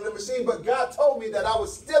 out of the machine, but God told me that I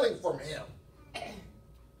was stealing from him.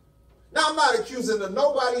 Now, I'm not accusing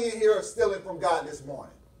nobody in here of stealing from God this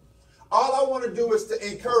morning. All I want to do is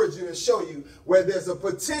to encourage you and show you where there's a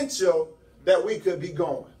potential that we could be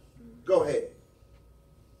going. Go ahead.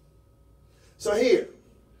 So here,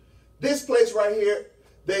 this place right here,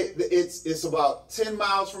 it's about 10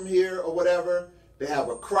 miles from here or whatever. They have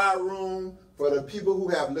a cry room for the people who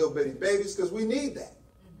have little bitty babies because we need that.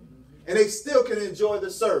 And they still can enjoy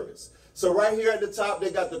the service. So right here at the top,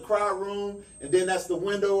 they got the cry room, and then that's the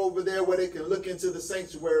window over there where they can look into the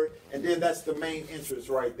sanctuary, and then that's the main entrance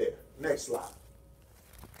right there. Next slide.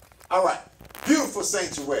 All right, beautiful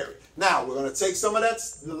sanctuary. Now, we're going to take a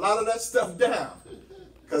lot of that stuff down,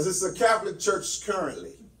 because it's a Catholic church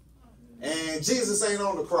currently, and Jesus ain't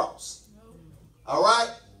on the cross. All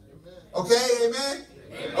right? Okay, amen?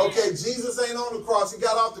 Okay, Jesus ain't on the cross. He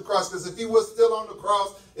got off the cross, because if he was still on the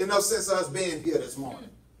cross, there's no sense of us being here this morning.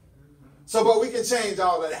 So, but we can change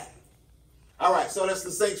all of that. All right, so that's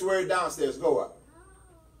the sanctuary downstairs. Go up.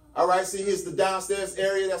 All right, see, here's the downstairs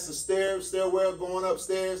area. That's the stairwell going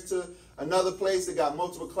upstairs to another place. They got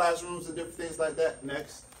multiple classrooms and different things like that.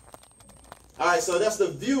 Next. All right, so that's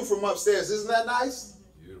the view from upstairs. Isn't that nice?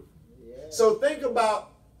 Beautiful. Yeah. So think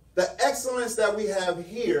about the excellence that we have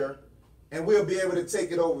here, and we'll be able to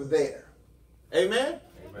take it over there. Amen?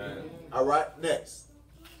 Amen. All right, next.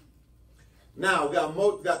 Now, we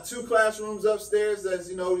got 2 classrooms upstairs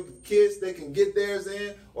as, kids, they can get theirs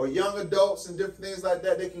in, or young adults and different things like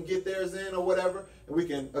that, they can get theirs in or whatever. And we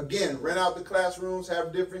can, again, rent out the classrooms,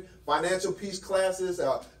 have different financial peace classes,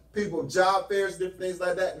 people job fairs, different things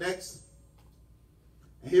like that. Next.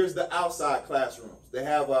 Here's the outside classrooms. They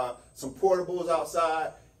have some portables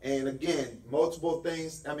outside, and again, multiple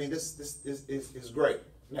things. I mean, this is great.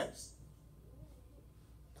 Next.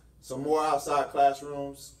 Some more outside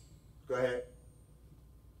classrooms. Go ahead.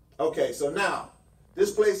 Okay, so now,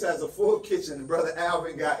 this place has a full kitchen. Brother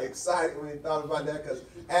Alvin got excited when he thought about that because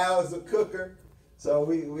Al is a cooker. So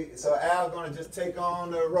so Al's going to just take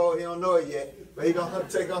on the role. He don't know it yet, but he's going to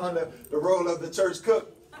take on the role of the church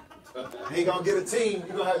cook. And he's going to get a team.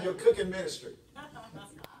 You're going to have your cooking ministry.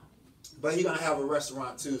 But he's going to have a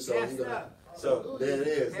restaurant too. So, so there it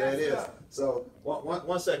is. There it is. So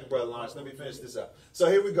one second, Brother Lawrence. Let me finish this up.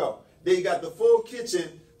 So here we go. Then you got the full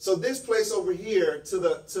kitchen. So this place over here to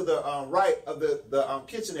the right of the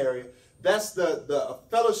kitchen area, that's the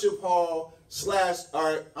fellowship hall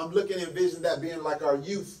 / I'm looking at envision that being like our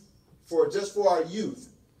youth, just for our youth.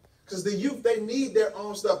 Because the youth, they need their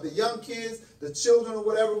own stuff. The young kids, the children or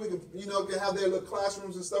whatever, we can have their little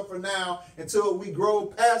classrooms and stuff for now until we grow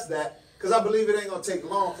past that. Because I believe it ain't going to take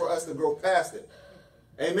long for us to grow past it.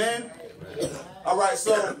 Amen? Amen. All right,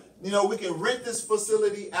 so, we can rent this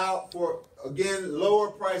facility out for, again,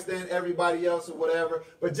 lower price than everybody else or whatever,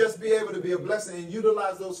 but just be able to be a blessing and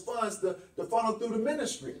utilize those funds to funnel through the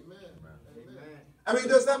ministry. Amen. I mean,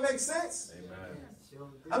 does that make sense? Amen.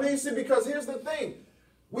 I mean, you see, because here's the thing.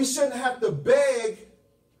 We shouldn't have to beg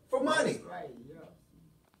for money.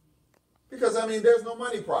 Because, there's no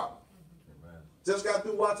money problem. Amen. Just got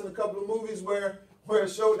through watching a couple of movies where it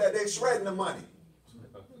showed that they're shredding the money.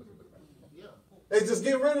 They just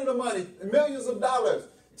get rid of the money, millions of dollars.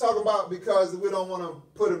 Talking about because we don't want to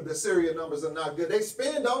put them, the serial numbers are not good. They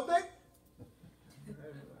spend, don't they?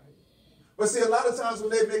 But see, a lot of times when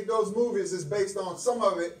they make those movies, some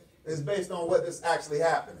of it is based on what is actually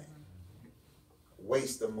happening.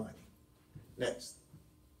 Waste of money. Next.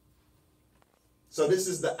 So this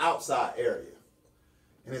is the outside area.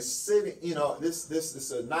 And it's sitting, this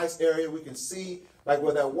is a nice area. We can see, like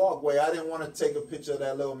with that walkway, I didn't want to take a picture of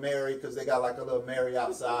that little Mary because they got like a little Mary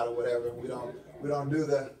outside or whatever. And we don't do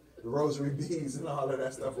the rosary beads and all of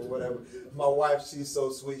that stuff or whatever. My wife, she's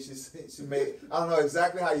so sweet. She made, I don't know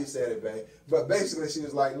exactly how you said it, babe. But basically she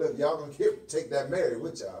was like, look, y'all going to take that Mary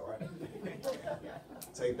with y'all, right?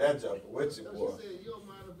 Take that jumper with you, boy. She said, you don't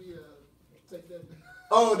mind to be take that.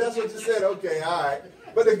 Oh, that's what you said. Okay, all right.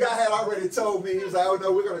 But the guy had already told me, he was like, oh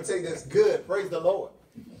no, we're going to take this good. Praise the Lord.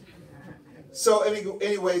 So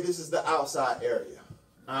anyway, this is the outside area.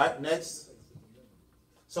 All right, next.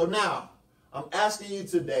 So now, I'm asking you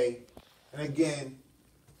today, and again,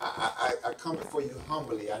 I come before you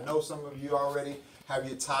humbly. I know some of you already have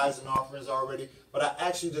your tithes and offerings already, but I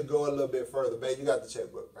ask you to go a little bit further. Babe, you got the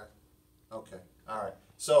checkbook, right? Okay, all right.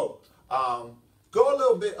 So, go a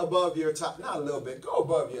little bit above your tithes, not a little bit, go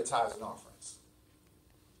above your tithes and offerings.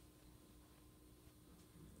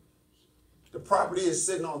 The property is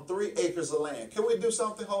sitting on 3 acres of land. Can we do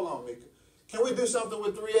something? Hold on, Mika. Can we do something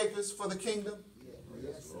with 3 acres for the kingdom?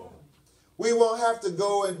 Yes. We won't have to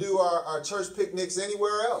go and do our church picnics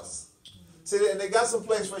anywhere else. See, and they got some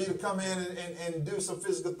place for you to come in and do some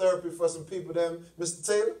physical therapy for some people there, Mr.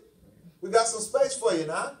 Taylor. We got some space for you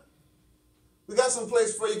now. We got some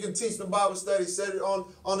place for you can teach the Bible study, set it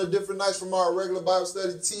on the different nights from our regular Bible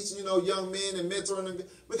study, teaching, young men and mentoring.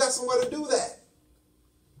 We got somewhere to do that.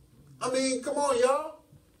 I mean, come on, y'all.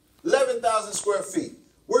 11,000 square feet.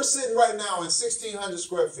 We're sitting right now in 1,600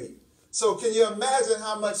 square feet. So can you imagine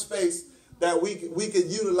how much space that we could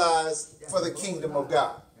utilize for the kingdom of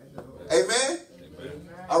God? Amen? Amen.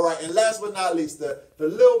 All right, and last but not least, the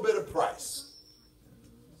little bit of price.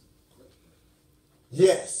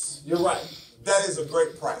 Yes, you're right. That is a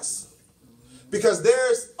great price. Because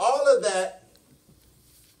there's all of that,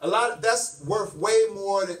 that's worth way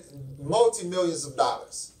more than multi-millions of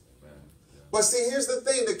dollars. But see, here's the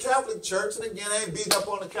thing, the Catholic Church, and again, I ain't beating up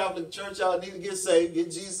on the Catholic Church. Y'all need to get saved,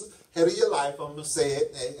 get Jesus head of your life. I'm going to say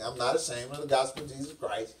it. Hey, I'm not ashamed of the gospel of Jesus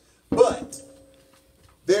Christ. But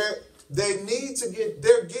they're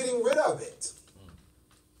getting rid of it.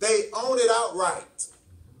 They own it outright.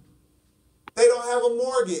 They don't have a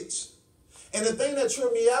mortgage. And the thing that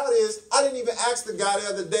tripped me out is I didn't even ask the guy the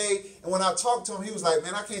other day. And when I talked to him, he was like,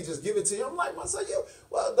 man, I can't just give it to you. I'm like, well,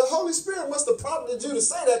 the Holy Spirit must have prompted you to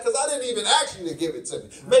say that because I didn't even ask you to give it to me.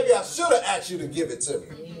 Maybe I should have asked you to give it to me.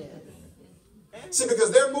 See,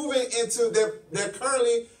 because they're moving into, they're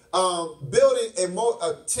currently building a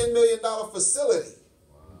 $10 million facility.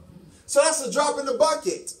 So that's a drop in the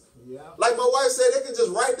bucket. Yeah. Like my wife said, they can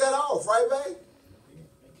just write that off, right, babe?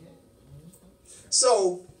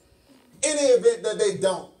 So, in the event that they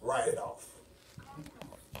don't write it off.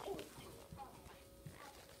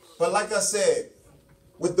 But like I said,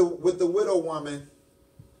 with the widow woman,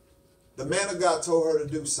 the man of God told her to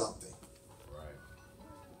do something. Right.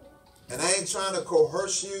 And I ain't trying to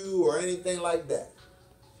coerce you or anything like that.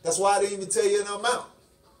 That's why I didn't even tell you an amount.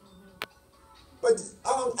 But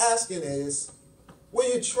all I'm asking is, will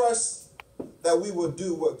you trust that we will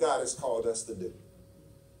do what God has called us to do?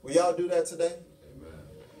 Will y'all do that today?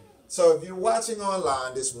 So if you're watching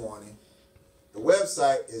online this morning, the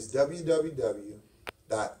website is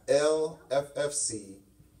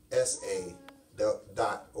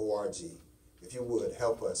www.lffcsa.org. If you would,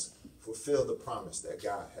 help us fulfill the promise that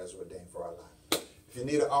God has ordained for our life. If you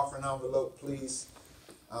need an offering envelope, please,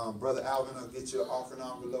 Brother Alvin will get you an offering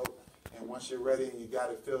envelope. And once you're ready and you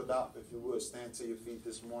got it filled out, if you would, stand to your feet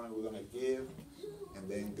this morning. We're going to give and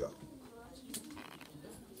then go.